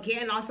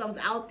getting ourselves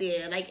out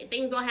there. Like,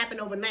 things don't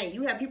happen overnight.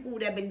 You have people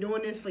that have been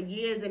doing this for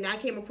years, and I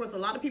came across a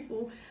lot of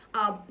people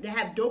that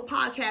have dope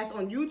podcasts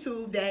on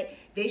YouTube that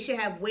they should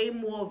have way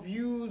more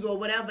views or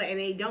whatever, and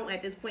they don't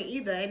at this point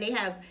either. And they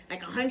have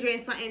like 100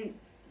 and something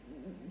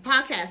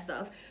podcast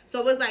stuff.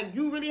 So it's like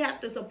you really have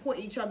to support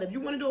each other. If you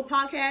want to do a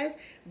podcast,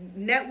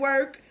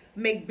 network,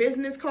 make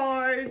business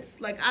cards.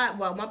 Like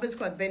my business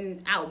card's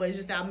been out, but it's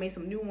just that I made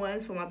some new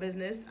ones for my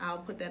business. I'll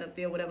put that up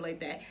there, whatever like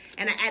that.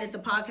 And I added the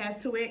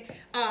podcast to it.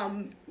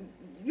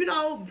 You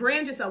know,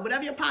 brand yourself.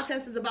 Whatever your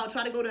podcast is about,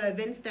 try to go to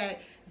events that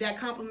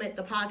complement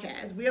the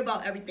podcast. We're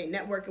about everything,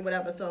 networking,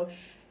 whatever. So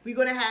we're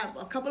gonna have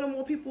a couple of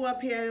more people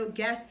up here,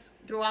 guests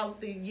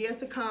throughout the years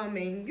to come,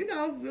 and you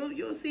know,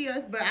 you'll see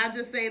us. But I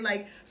just say,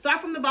 like,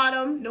 start from the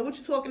bottom, know what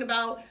you're talking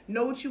about,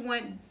 know what you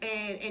want,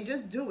 and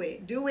just do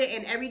it.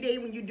 And every day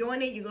when you're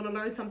doing it, you're gonna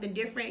learn something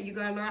different. You're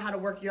gonna learn how to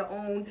work your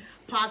own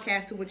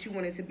podcast to what you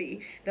want it to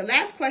be. The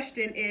last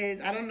question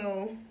is, I don't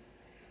know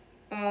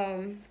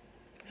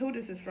who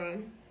this is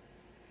from.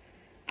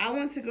 I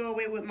want to go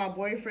away with my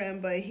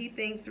boyfriend, but he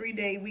think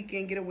 3-day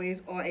weekend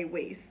getaways are a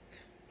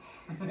waste.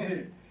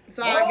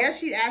 So I guess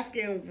she's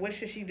asking what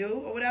should she do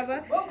or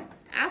whatever.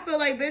 I feel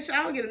like, bitch,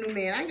 I don't get a new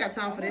man. I ain't got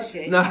time for this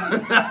shit.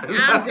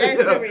 I'm dead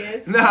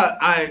serious.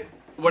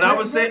 What I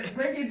was saying.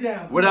 Break it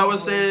down. What I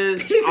was saying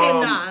is, He said,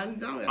 nah,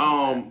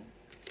 don't.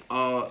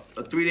 A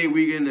 3-day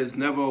weekend is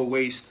never a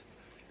waste.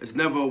 It's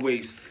never a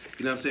waste.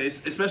 You know what I'm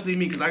saying? Especially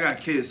me, because I got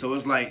kids. So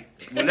it's like,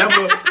 whenever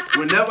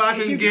I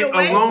can get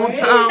alone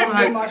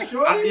time, like,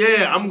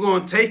 I'm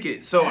going to take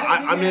it. So,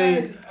 I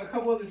mean, a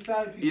couple of the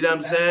side people, you know what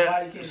I'm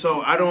saying?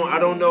 So I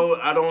don't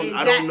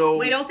know.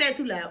 Wait, don't say it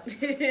too loud.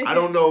 I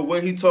don't know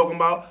what he talking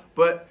about,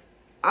 but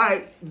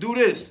I do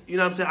this. You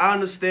know what I'm saying? I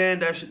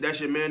understand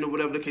that's your man or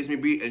whatever the case may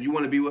be, and you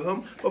want to be with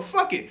him. But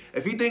fuck it.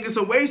 If he think it's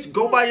a waste,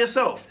 go by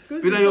yourself.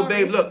 Be like, yo,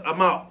 babe, look,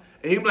 I'm out.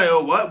 And he be like,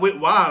 oh, what? Wait,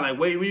 why? Like,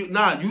 wait,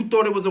 nah, you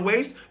thought it was a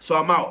waste, so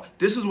I'm out.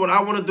 This is what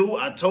I want to do.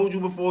 I told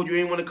you before you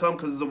ain't want to come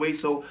because it's a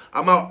waste, so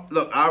I'm out.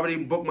 Look, I already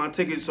booked my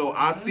ticket, so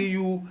I'll see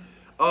you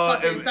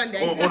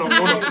Sunday. on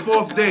a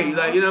 4th day.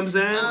 Like, you know what I'm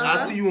saying?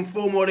 I'll see you in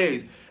 4 more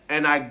days.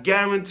 And I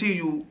guarantee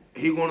you,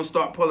 he going to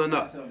start pulling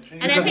up.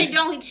 And if he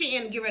don't, he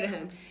cheating, get rid of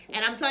him.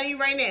 And I'm telling you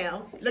right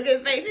now, look at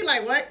his face. He's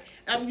like, what?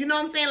 You know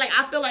what I'm saying? Like,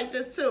 I feel like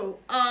this, too.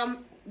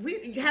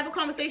 We have a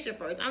conversation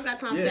first. I don't got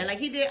time for that. Like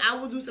he did, I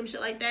will do some shit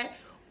like that.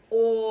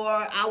 Or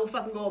I will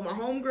fucking go with my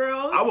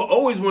homegirls. I will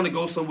always want to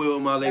go somewhere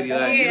with my lady.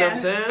 Like, you know what I'm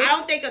saying? I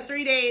don't think a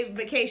 3-day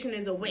vacation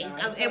is a waste.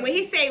 And when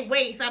he say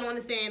waste, I don't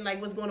understand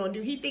like what's going on.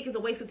 Do he think it's a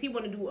waste because he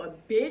want to do a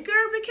bigger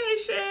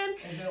vacation?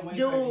 Is it a waste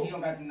because he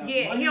don't got enough money?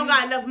 He don't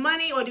got enough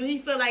money, or do he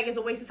feel like it's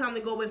a waste of time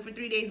to go away for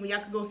 3 days when y'all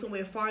could go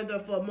somewhere farther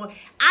for more?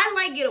 I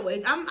like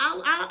getaways.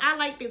 I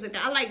like things like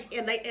that. I like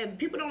and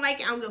people don't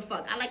like it. I don't give a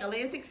fuck. I like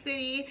Atlantic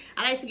City.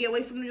 I like to get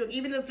away from New York,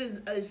 even if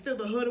it's still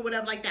the hood or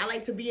whatever like that. I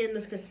like to be in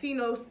the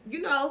casinos.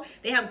 You know.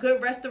 They have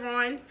good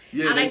restaurants.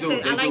 Yeah, I like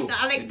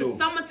the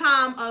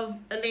summertime of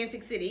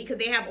Atlantic City because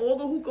they have all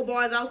the hookah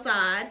bars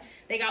outside.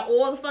 They got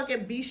all the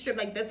fucking beach strip,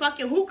 like the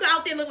fucking hookah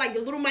out there look like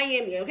the little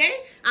Miami.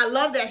 Okay, I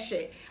love that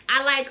shit.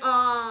 I like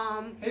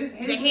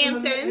the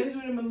Hamptons. Here's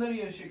where the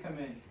millennial shit come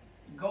in.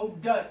 Go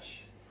Dutch.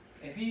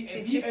 If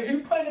you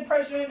put the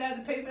pressure on him to have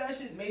to pay for that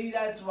shit, maybe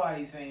that's why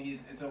he's saying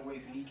it's a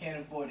waste and he can't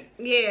afford it.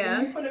 Yeah.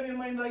 When you put up your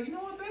money, like, you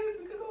know what, babe,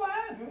 we could go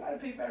half. We gotta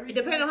pay for everything. It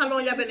depends on how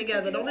long y'all been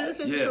together. Don't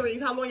listen to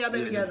Sharif. How long y'all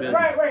been together?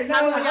 Right.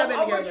 How long y'all been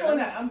together? On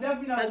that. I'm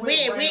definitely not. Cause we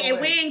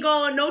ain't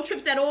going no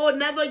trips at all.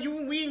 Never.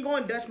 We ain't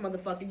going Dutch,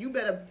 motherfucker. You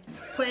better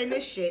plan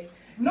this shit.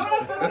 No,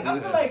 I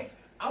feel like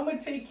I'm gonna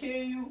take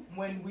care of you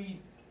when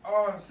we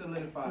are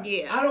solidified.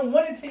 Yeah. I don't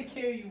want to take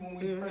care of you when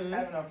we first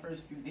having our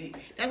first few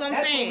dates. That's what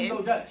I'm saying. When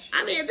we go Dutch.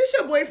 I mean, if this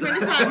your boyfriend,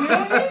 this how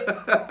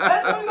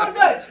that's when we go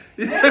Dutch.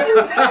 Then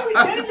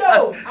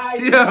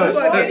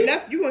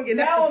you gonna get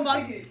left the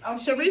fuck.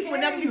 Sharif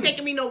would never be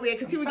taking me nowhere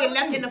because he would get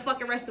left in the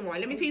fucking restaurant.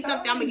 Let me tell you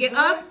something. I'm gonna get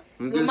up.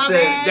 With my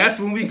bag, that's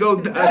when we go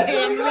Dutch. So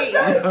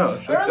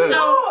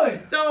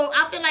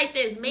I feel like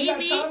this.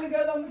 Maybe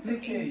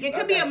it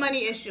could be a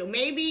money issue.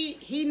 Maybe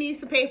he needs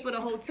to pay for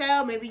the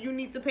hotel. Maybe you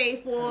need to pay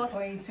for a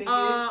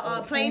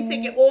plane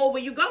ticket. Or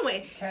where you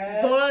going?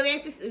 Go to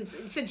Atlantic.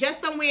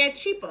 Suggest somewhere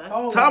cheaper.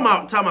 Time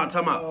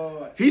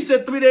out. He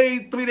said 3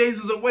 days. 3 days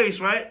is a waste,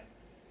 right?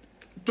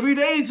 3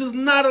 days is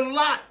not a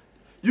lot.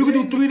 You can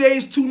do 3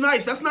 days, 2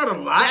 nights. That's not a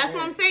lot. That's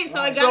what I'm saying.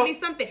 So it gotta be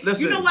something.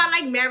 Listen. You know why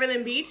I like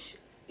Maryland Beach?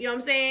 You know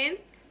what I'm saying?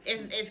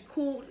 It's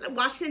cool.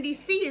 Washington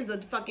D.C. is a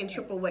fucking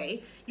trip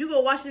away. You go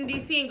to Washington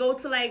D.C. and go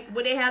to like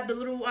where they have the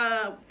little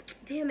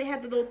they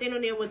have the little thing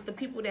on there with the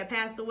people that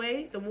passed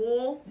away, the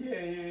wall.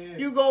 Yeah.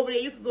 You go over there.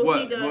 You could go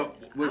see the.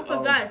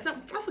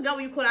 I forgot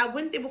what you call it. I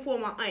went there before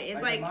my aunt. It's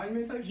like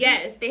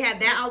yes, they have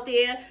that out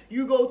there.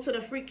 You go to the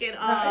freaking.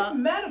 It's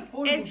mad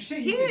affordable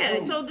shit.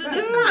 Yeah, so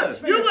this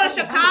stuff. You go to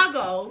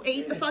Chicago and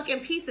eat the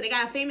fucking pizza. They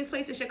got a famous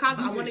place in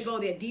Chicago. I want to go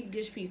there. Deep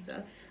dish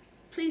pizza.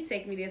 Please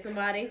take me there,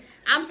 somebody.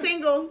 I'm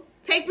single.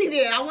 Take me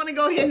there. I want to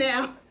go here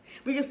now.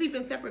 We can sleep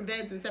in separate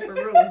beds in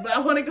separate rooms, but I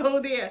want to go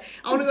there.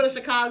 I want to go to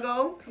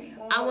Chicago.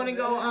 I want to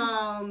go,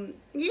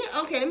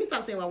 okay, let me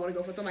stop saying I want to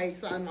go for somebody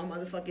signing my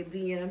motherfucking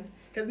DM.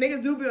 Because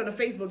niggas do be on the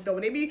Facebook, though.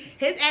 When they be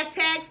his ass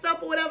tag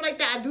stuff or whatever like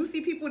that, I do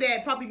see people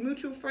that probably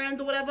mutual friends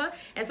or whatever,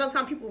 and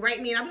sometimes people write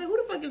me, and I'm like, who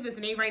the fuck is this?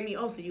 And they write me,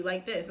 oh, so you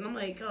like this? And I'm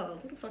like, oh,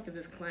 who the fuck is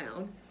this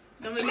clown?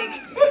 That would make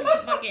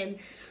fucking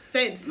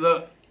sense.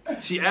 Look.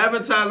 She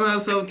advertising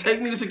herself,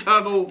 take me to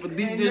Chicago for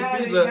deep And dish now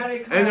pizza,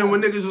 they and then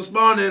when niggas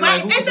responding, But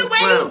like, who's it's this the way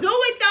you clown? do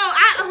it though.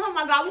 Oh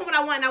my god, I want what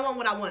I want. I want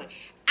what I want.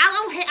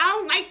 I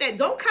don't like that.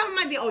 Don't come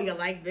my day. Oh, you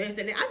like this,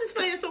 and then I just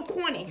feel like it's so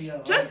corny. Oh, yeah,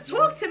 Just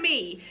like talk to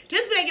me.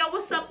 Just be like, yo,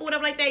 what's up, or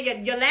whatever like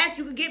that. Your laugh,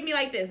 you could get me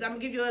like this. I'm gonna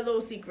give you a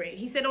little secret.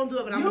 He said, don't do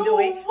it, but I'm gonna do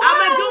it.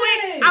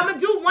 I'm gonna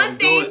do one Don't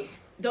do thing. it.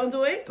 Don't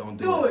do it. Don't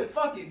Do it.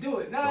 Fuck it. Do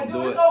it. Nah, Don't do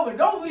do it. it. It's over.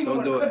 Don't leave him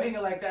on Don't a do it.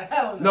 cliffhanger like that.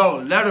 Hell no.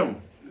 No,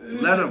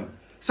 let him.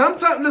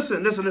 Sometimes,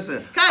 listen. Cause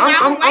I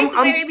don't like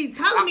the way they be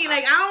telling me.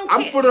 Like I don't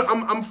care.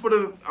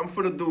 I'm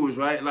for the dudes,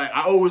 right? Like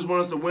I always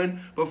want us to win,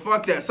 but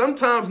fuck that.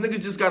 Sometimes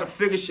niggas just gotta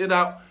figure shit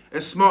out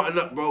and smarten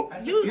up, bro.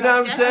 You know what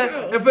I'm That's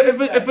saying?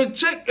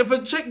 true. If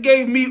a chick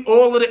gave me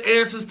all of the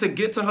answers to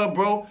get to her,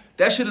 bro,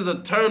 that shit is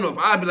a turn off.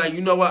 I'd be like,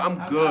 you know what?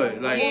 I'm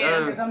good. Like,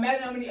 Because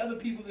imagine how many other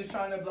people is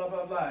trying to blah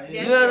blah blah.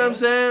 Yeah. you know what I'm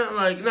saying?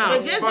 Like, nah,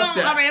 But just fuck don't.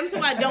 that. All right, I'm talking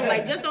about don't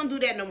like. Just don't do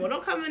that no more.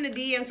 Don't come in the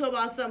DM talk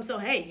about something. So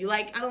hey, you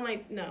like? I don't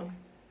like. No.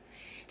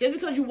 Just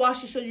because you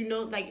watch the show, you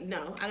know, like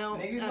no, I don't.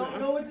 Niggas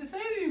don't know what to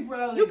say to you,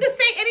 bro. You can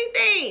say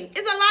anything.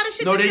 It's a lot of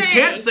shit No, to they say.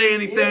 can't say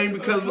anything Yeah,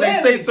 because when they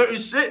say clearly. certain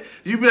shit,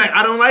 you be like,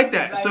 I don't like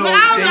that. So But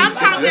I then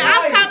don't know, you-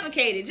 I'm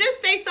complicated. Just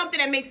say something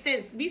that makes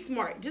sense. Be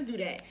smart. Just do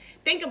that.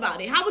 Think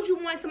about it. How would you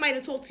want somebody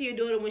to talk to your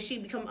daughter when she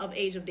become of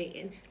age of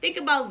dating? Think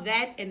about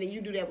that, and then you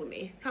do that with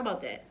me. How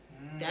about that?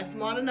 That's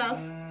smart enough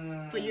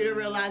for you to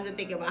realize and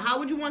think about. How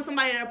would you want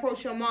somebody to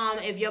approach your mom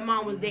if your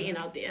mom was dating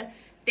out there?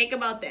 Think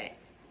about that.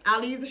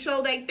 I'll leave the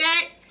show like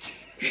that.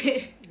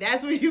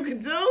 That's what you can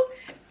do.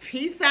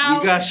 Peace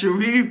out. We got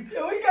Sharif.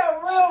 Yo, we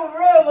got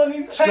real on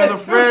these. Smelling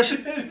fresh.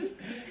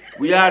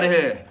 We out of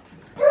here.